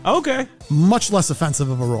Ho. Okay. Much less offensive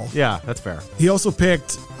of a role. Yeah, that's fair. He also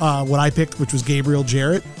picked what I picked, which was Gabriel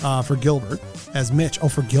Jarrett for Gilbert as Mitch. Oh,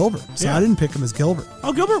 for Gilbert. So Yeah. I didn't pick him as Gilbert.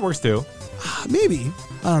 Oh, Gilbert works too. Maybe.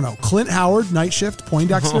 I don't know. Clint Howard, Night Shift,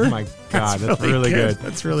 Poindexter. Oh my God, that's really good.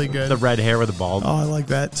 That's really good. The red hair with the bald. Oh, I like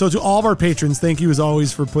that. So to all of our patrons, thank you as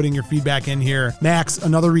always for putting your feedback in here. Max,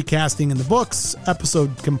 another recasting in the books.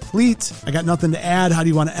 Episode complete. I got nothing to add. How do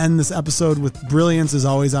you want to end this episode with brilliance? As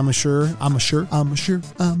always, I'm sure.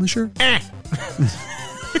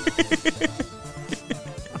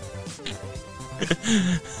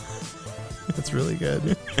 That's really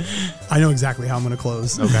good. I know exactly how I'm going to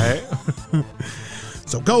close. Okay.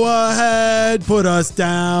 So go ahead, put us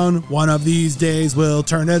down. One of these days we'll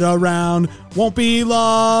turn it around. Won't be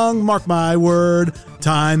long, mark my word.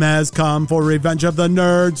 Time has come for Revenge of the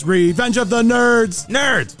Nerds. Revenge of the Nerds.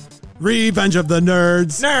 Nerds. Revenge of the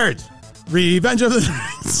Nerds. Nerds. Revenge of the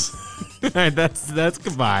Nerds. All right, that's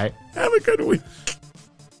goodbye. Have a good week.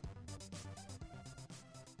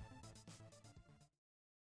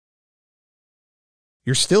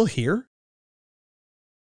 You're still here?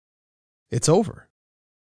 It's over.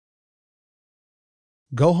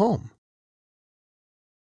 Go home.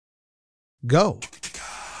 Go.